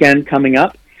the weekend coming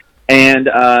up. And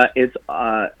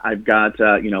I've got,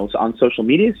 it's on social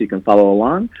media, so you can follow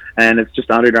along. And it's just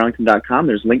AndreDarlington.com.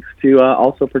 There's links to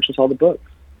also purchase all the books.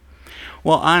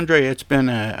 Well, Andre, it's been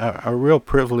a real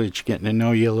privilege getting to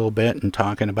know you a little bit and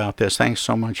talking about this. Thanks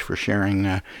so much for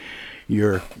sharing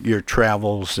your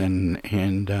travels and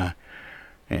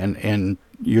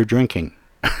your drinking.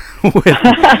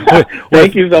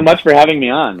 Thank you so much for having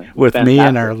me on. With me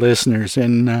and our listeners,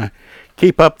 and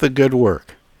keep up the good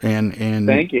work. And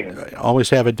thank you.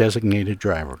 Always have a designated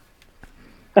driver.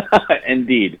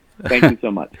 Indeed. Thank you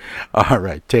so much. All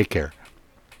right. Take care.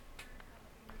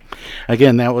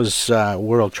 Again, that was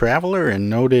world traveler and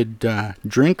noted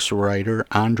drinks writer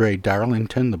Andre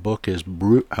Darlington. The book is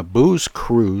Booze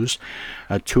Cruise,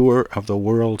 a tour of the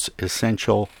world's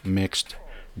essential mixed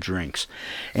drinks.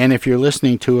 And if you're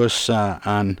listening to us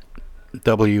on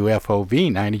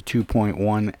WFOV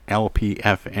 92.1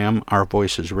 LPFM, Our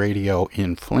Voices Radio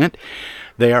in Flint.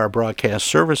 They are a broadcast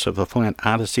service of the Flint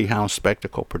Odyssey House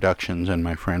Spectacle Productions and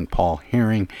my friend Paul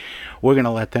Herring. We're going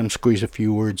to let them squeeze a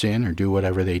few words in or do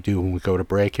whatever they do when we go to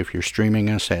break. If you're streaming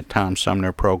us at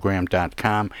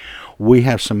TomSumnerProgram.com, we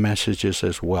have some messages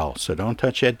as well. So don't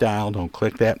touch that dial, don't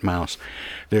click that mouse.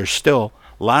 There's still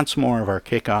lots more of our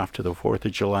kickoff to the 4th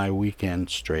of July weekend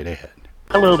straight ahead.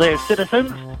 Hello there, citizens.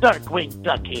 Darkwing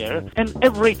Duck here, and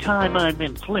every time I'm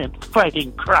in Flint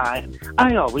fighting crime,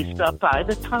 I always stop by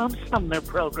the Tom Sumner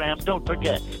program. Don't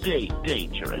forget, stay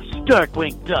dangerous.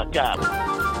 Darkwing Duck out.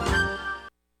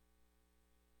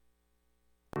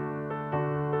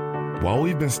 While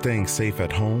we've been staying safe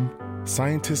at home,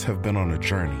 scientists have been on a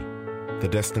journey. The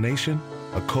destination?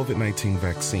 A COVID-19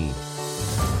 vaccine.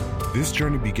 This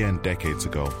journey began decades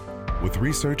ago with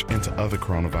research into other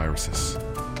coronaviruses.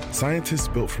 Scientists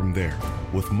built from there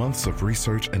with months of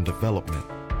research and development,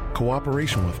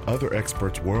 cooperation with other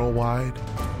experts worldwide,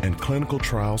 and clinical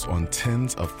trials on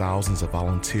tens of thousands of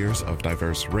volunteers of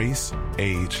diverse race,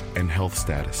 age, and health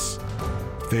status.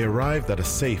 They arrived at a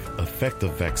safe,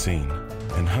 effective vaccine,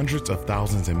 and hundreds of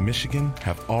thousands in Michigan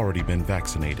have already been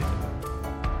vaccinated.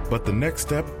 But the next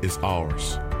step is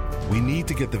ours. We need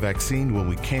to get the vaccine when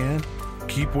we can,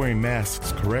 keep wearing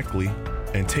masks correctly,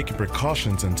 and taking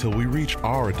precautions until we reach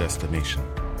our destination,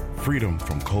 freedom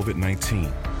from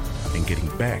COVID-19, and getting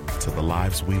back to the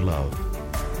lives we love.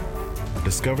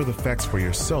 Discover the facts for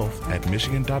yourself at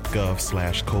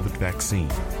michigan.gov/COVID vaccine.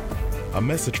 A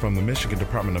message from the Michigan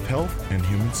Department of Health and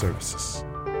Human Services.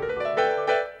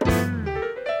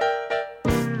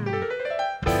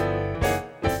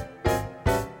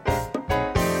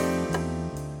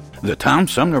 The Tom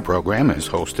Sumner Program has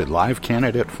hosted live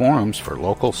candidate forums for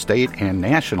local, state, and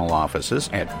national offices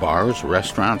at bars,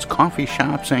 restaurants, coffee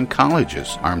shops, and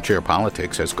colleges. Armchair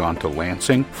Politics has gone to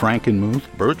Lansing, Frankenmuth,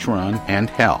 Birch Run, and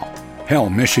Hell,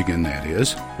 Michigan, that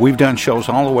is. We've done shows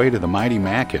all the way to the Mighty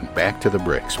Mac and back to the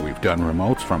Bricks. We've done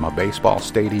remotes from a baseball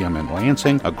stadium in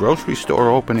Lansing, a grocery store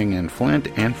opening in Flint,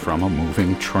 and from a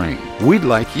moving train. We'd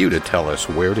like you to tell us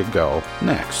where to go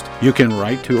next. You can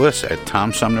write to us at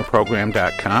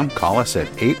TomSumnerProgram.com, call us at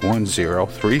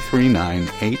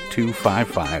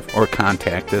 810-339-8255, or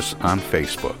contact us on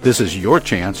Facebook. This is your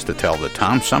chance to tell the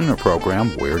Tom Sumner Program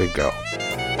where to go.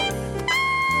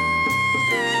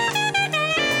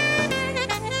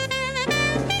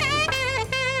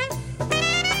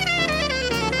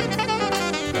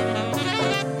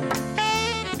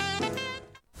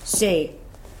 Say,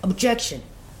 objection.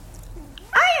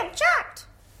 I object.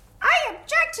 I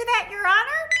object to that, Your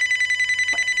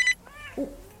Honor.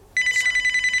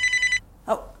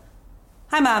 Oh,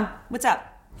 hi, Mom. What's up?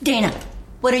 Dana,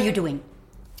 what are you doing?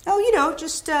 Oh,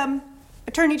 just,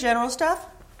 Attorney General stuff.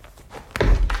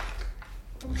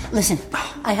 Listen,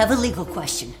 I have a legal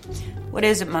question. What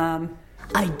is it, Mom?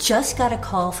 I just got a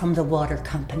call from the water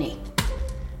company.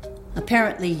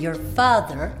 Apparently, your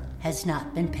father has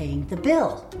not been paying the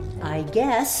bill. I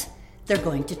guess they're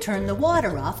going to turn the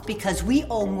water off because we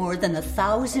owe more than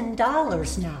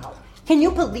 $1,000 now. Can you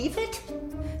believe it?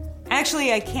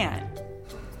 Actually, I can't.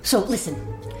 So listen,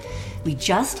 we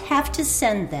just have to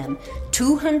send them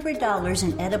 $200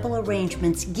 in Edible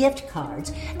Arrangements gift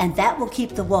cards, and that will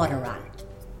keep the water on.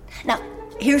 Now,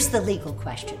 here's the legal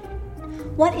question.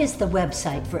 What is the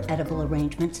website for Edible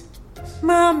Arrangements?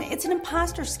 Mom, it's an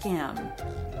imposter scam.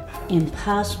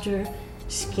 Imposter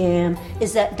scam.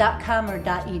 Is that .com or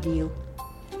 .edu?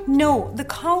 No, the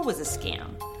call was a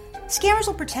scam. Scammers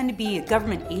will pretend to be a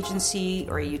government agency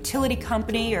or a utility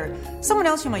company or someone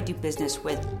else you might do business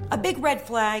with. A big red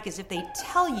flag is if they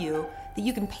tell you that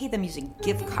you can pay them using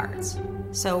gift cards.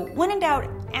 So when in doubt,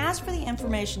 ask for the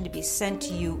information to be sent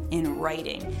to you in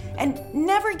writing. And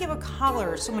never give a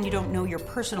caller or someone you don't know your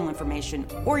personal information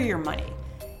or your money.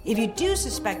 If you do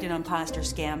suspect an imposter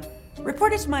scam,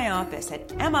 report it to my office at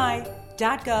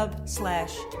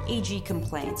mi.gov/AG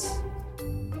complaints.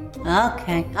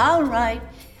 Okay, all right.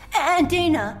 And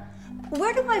Dana,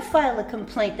 where do I file a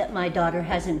complaint that my daughter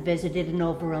hasn't visited in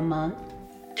over a month?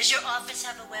 Does your office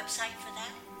have a website for that?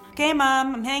 Okay,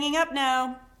 Mom, I'm hanging up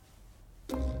now.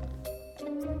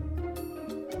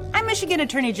 I'm Michigan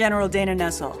Attorney General Dana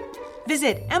Nessel.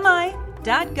 Visit mi.gov/AG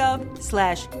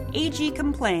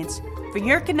complaints for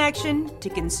your connection to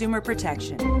consumer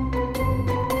protection.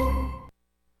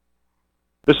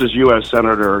 This is U.S.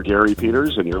 Senator Gary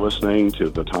Peters, and you're listening to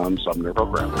the Tom Sumner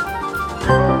Program.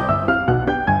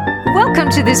 Welcome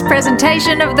to this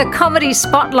presentation of the Comedy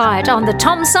Spotlight on the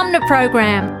Tom Sumner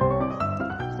Program.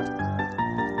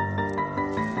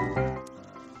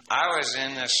 I was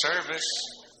in the service.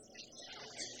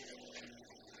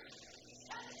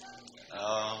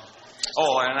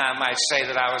 And I might say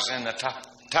that I was in the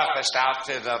toughest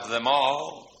outfit of them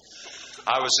all.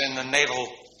 I was in the Naval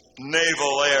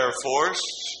Air Force.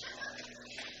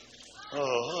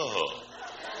 Oh.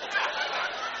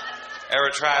 Ever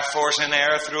try forcing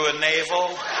air through a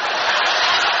navel?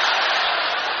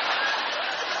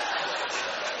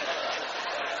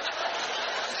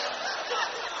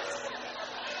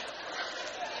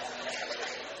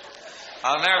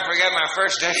 I'll never forget my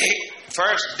first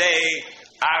day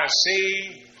out of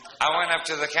sea. I went up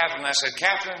to the captain. I said,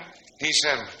 "Captain." He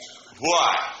said,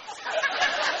 "What?"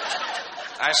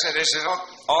 I said, "Is it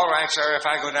all right, sir, if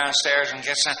I go downstairs and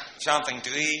get something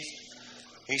to eat?"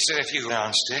 He said, "If you go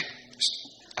downstairs."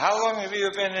 "How long have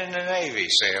you been in the Navy,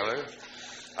 sailor?"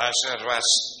 I said, "Well,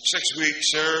 6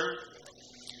 weeks, sir."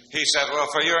 He said, "Well,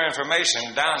 for your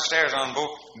information, downstairs on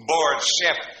board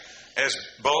ship is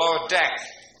below deck.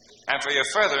 And for your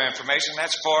further information,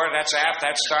 that's forward, that's aft,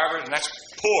 that's starboard, and that's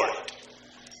port.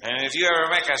 And if you ever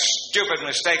make a stupid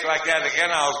mistake like that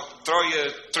again, I'll throw you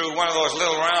through one of those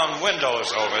little round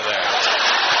windows over there.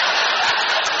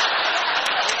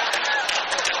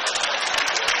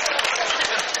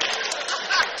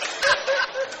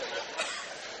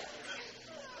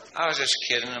 I was just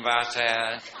kidding about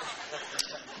that.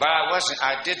 But I wasn't.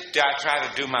 I try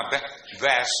to do my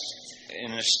best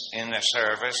in the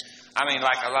service. I mean,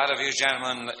 like a lot of you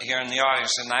gentlemen here in the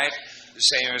audience tonight, the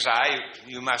same as I,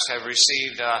 you must have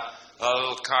received a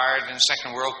little card in the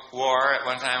Second World War at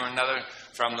one time or another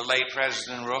from the late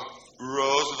President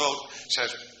Roosevelt. It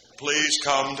says, "Please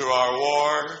come to our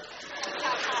war."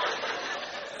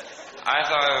 I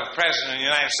thought if a president of the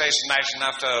United States was nice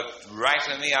enough to write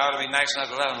to me, I ought to be nice enough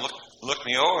to let him look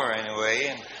me over anyway.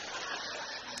 And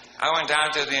I went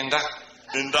down to the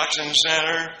induction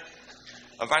center.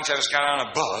 A bunch of us got on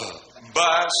a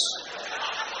bus.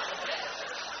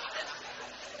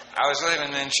 I was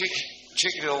living in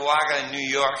Chickamauga, New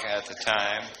York at the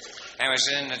time, and it was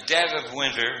in the dead of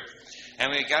winter,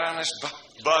 and we got on this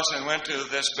bus and went to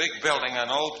this big building, an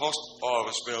old post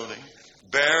office building,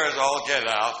 bare as all get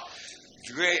out,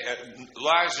 great,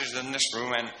 larger than this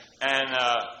room, and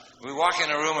we walk in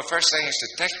the room, the first thing is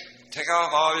to take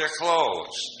off all your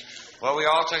clothes. Well, we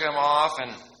all took them off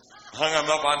and hung them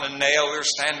up on the nail. We were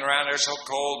standing around there so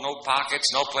cold, no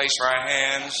pockets, no place for our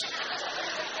hands.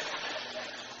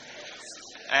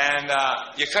 And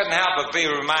you couldn't help but be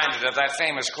reminded of that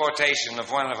famous quotation of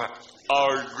one of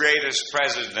our greatest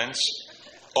presidents,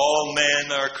 "All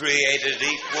men are created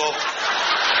equal."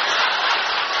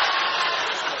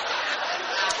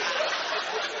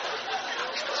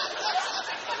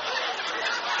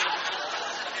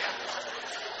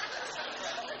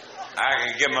 I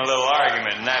could give him a little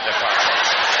argument in that department.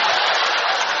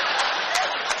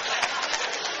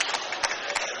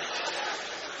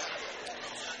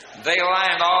 They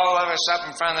lined all of us up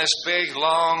in front of this big,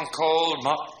 long, cold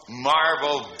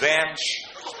marble bench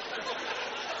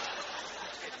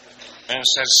and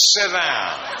said, "Sit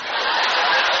down."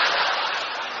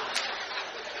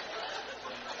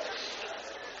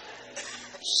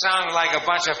 Sounded like a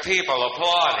bunch of people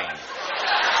applauding.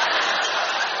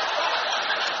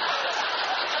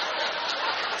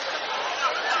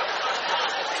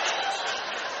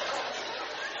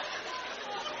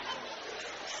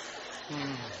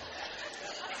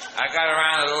 I got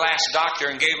around to the last doctor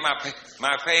and gave him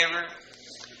my paper,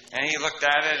 and he looked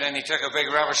at it, and he took a big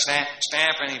rubber stamp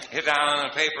and he hit down on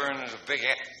the paper, and there's a big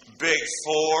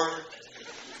 4.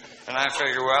 And I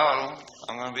figured, well,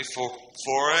 I'm going to be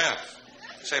 4F.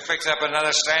 So he picked up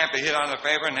another stamp, he hit on the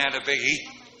paper, and had a big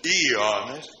E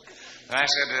on it. And I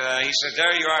said, he said,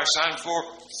 "There you are, son,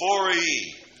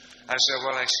 4E. I said,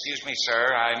 "Well, excuse me,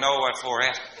 sir, I know what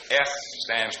 4F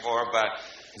stands for, but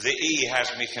the E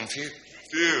has me confused."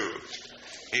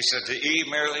 He said, "The E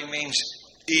merely means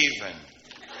even."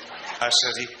 I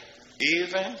said,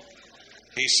 "Even?"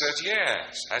 He said,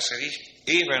 "Yes." I said,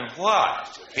 "Even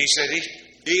what?" He said,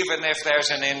 "Even if there's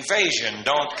an invasion,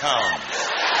 don't come."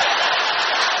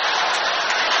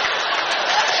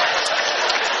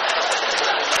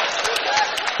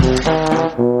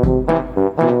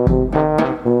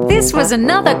 This was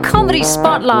another Comedy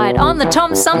Spotlight on the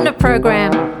Tom Sumner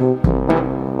Program.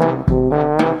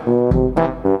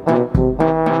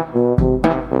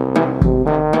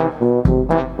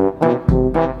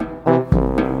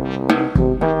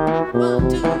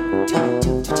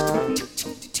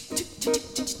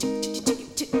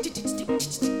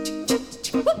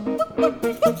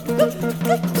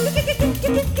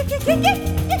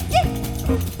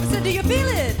 So do you feel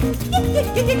it?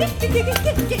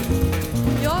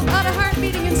 You all got a heart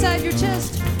beating inside your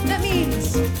chest. That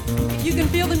means if you can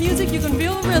feel the music, you can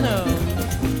feel the rhythm.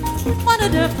 What a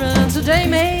difference a day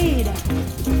made.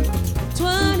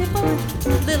 24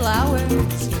 little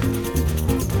hours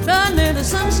under the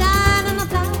sunshine and the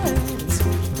flowers.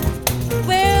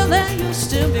 Well, there used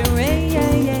to be rain.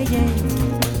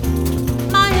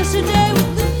 My yesterday was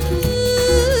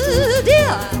blue,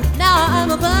 dear. Now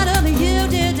I'm a part of you,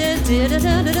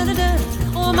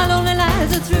 Oh, my lonely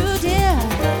lives are through, dear.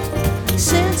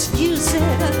 Since you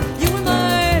said you were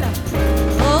mine.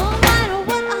 Oh, my,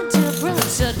 what a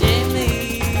difference a day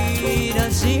made. I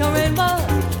see a rainbow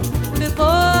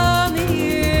before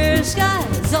me.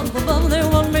 Skies up above, there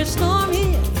won't be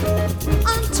stormy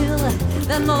until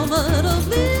that moment of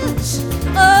bliss.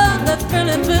 Oh, that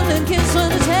thrilling kiss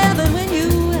when it's heaven when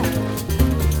you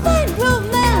find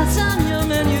romance on your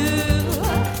menu.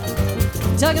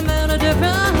 Talking about a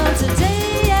difference a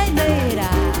day I made.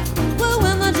 Well,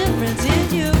 when the difference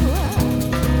in you.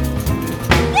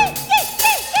 Hey!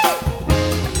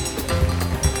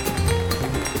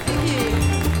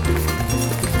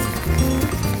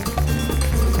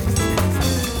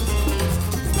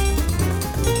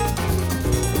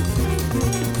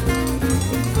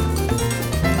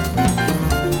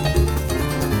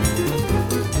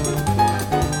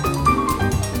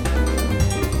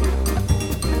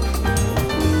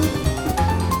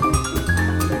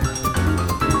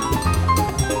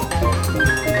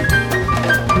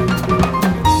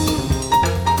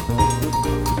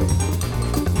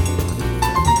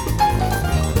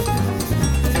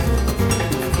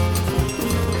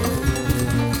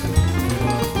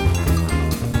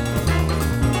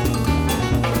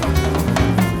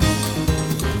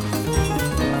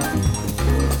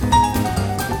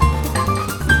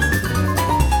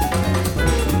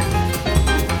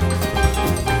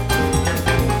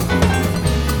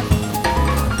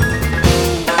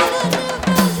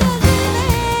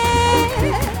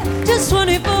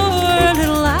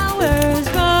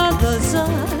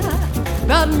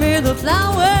 where the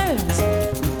flowers,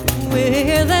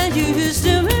 where they used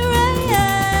to be rain.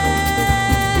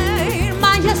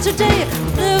 My yesterday,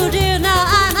 oh dear, now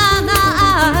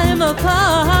I'm a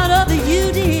part of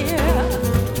you, dear.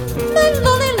 My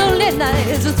lonely, lonely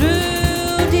nights are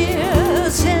through, dear,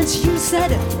 since you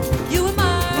said you were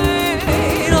mine.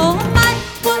 Oh my,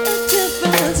 what a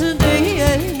difference a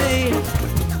day made.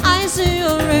 I see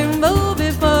a rainbow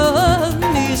before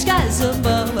me, skies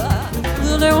above.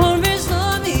 There won't be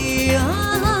sunny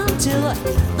until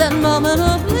that moment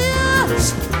of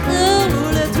bliss.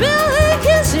 Oh, let's really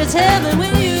kiss. It's heaven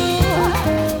when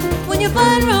you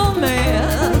find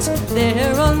romance.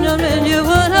 There on the menu,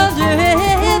 what a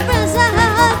difference a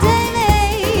day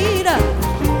made,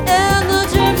 and the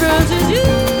difference is you.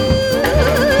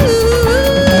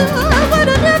 What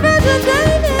a difference a day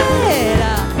made,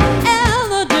 and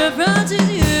the difference is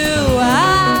you.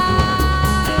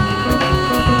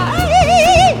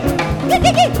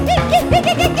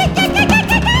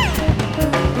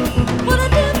 What a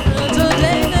difference a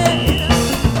day made.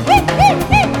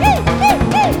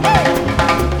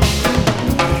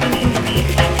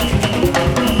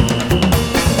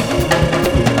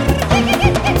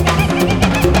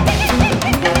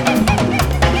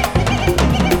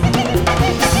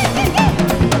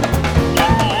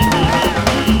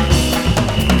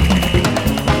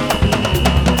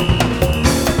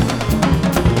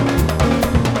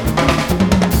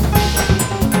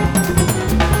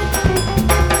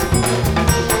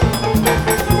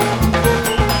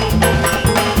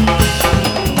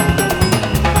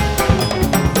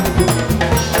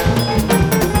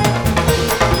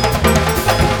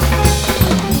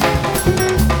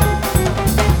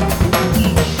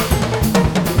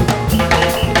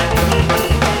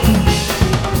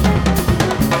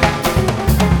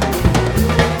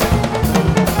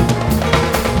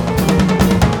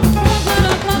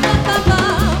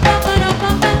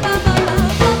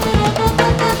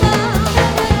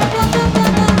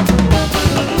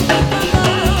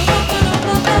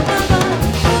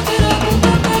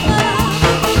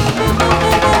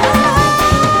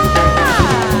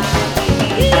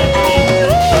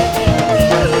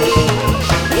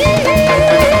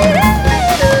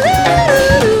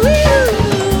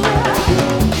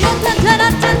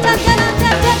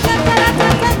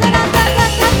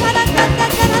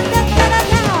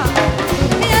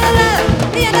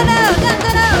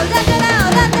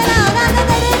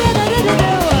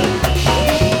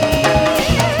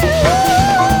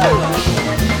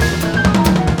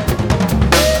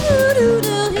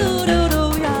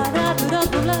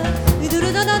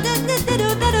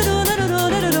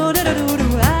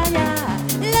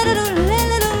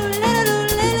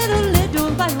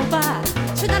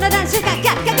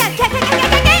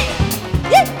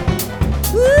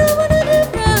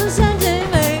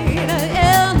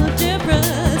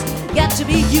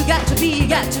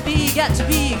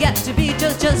 Got to be,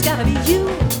 just gotta be you.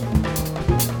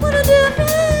 What a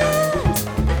difference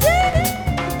a day made.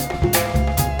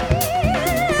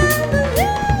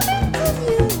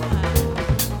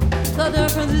 The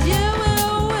difference is you.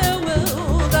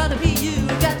 Gotta be you.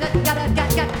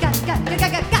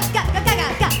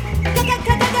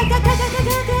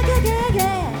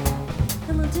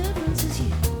 And the difference is you.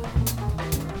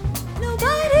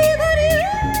 Nobody but you.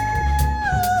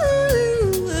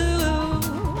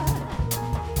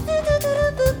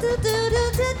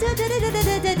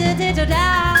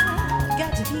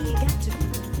 Got to be.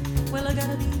 Well, I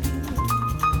gotta be you.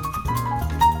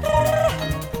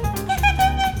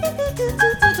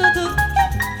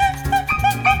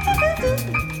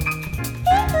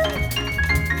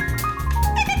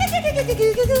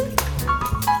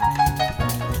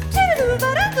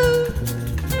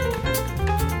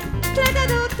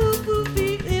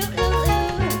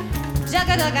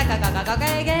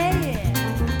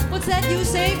 What's that you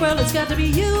say? Well, it's got to be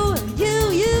you,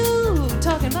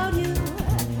 talking about you.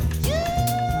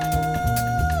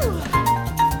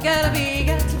 Gotta be.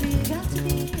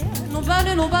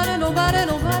 Nobody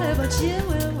but you.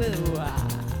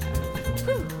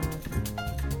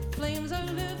 Flames are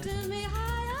lifting me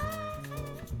higher.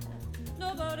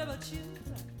 Nobody but you.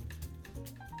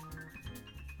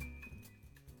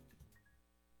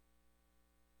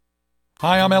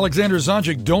 Hi, I'm Alexander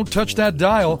Zonjic. Don't touch that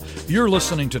dial. You're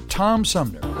listening to Tom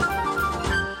Sumner.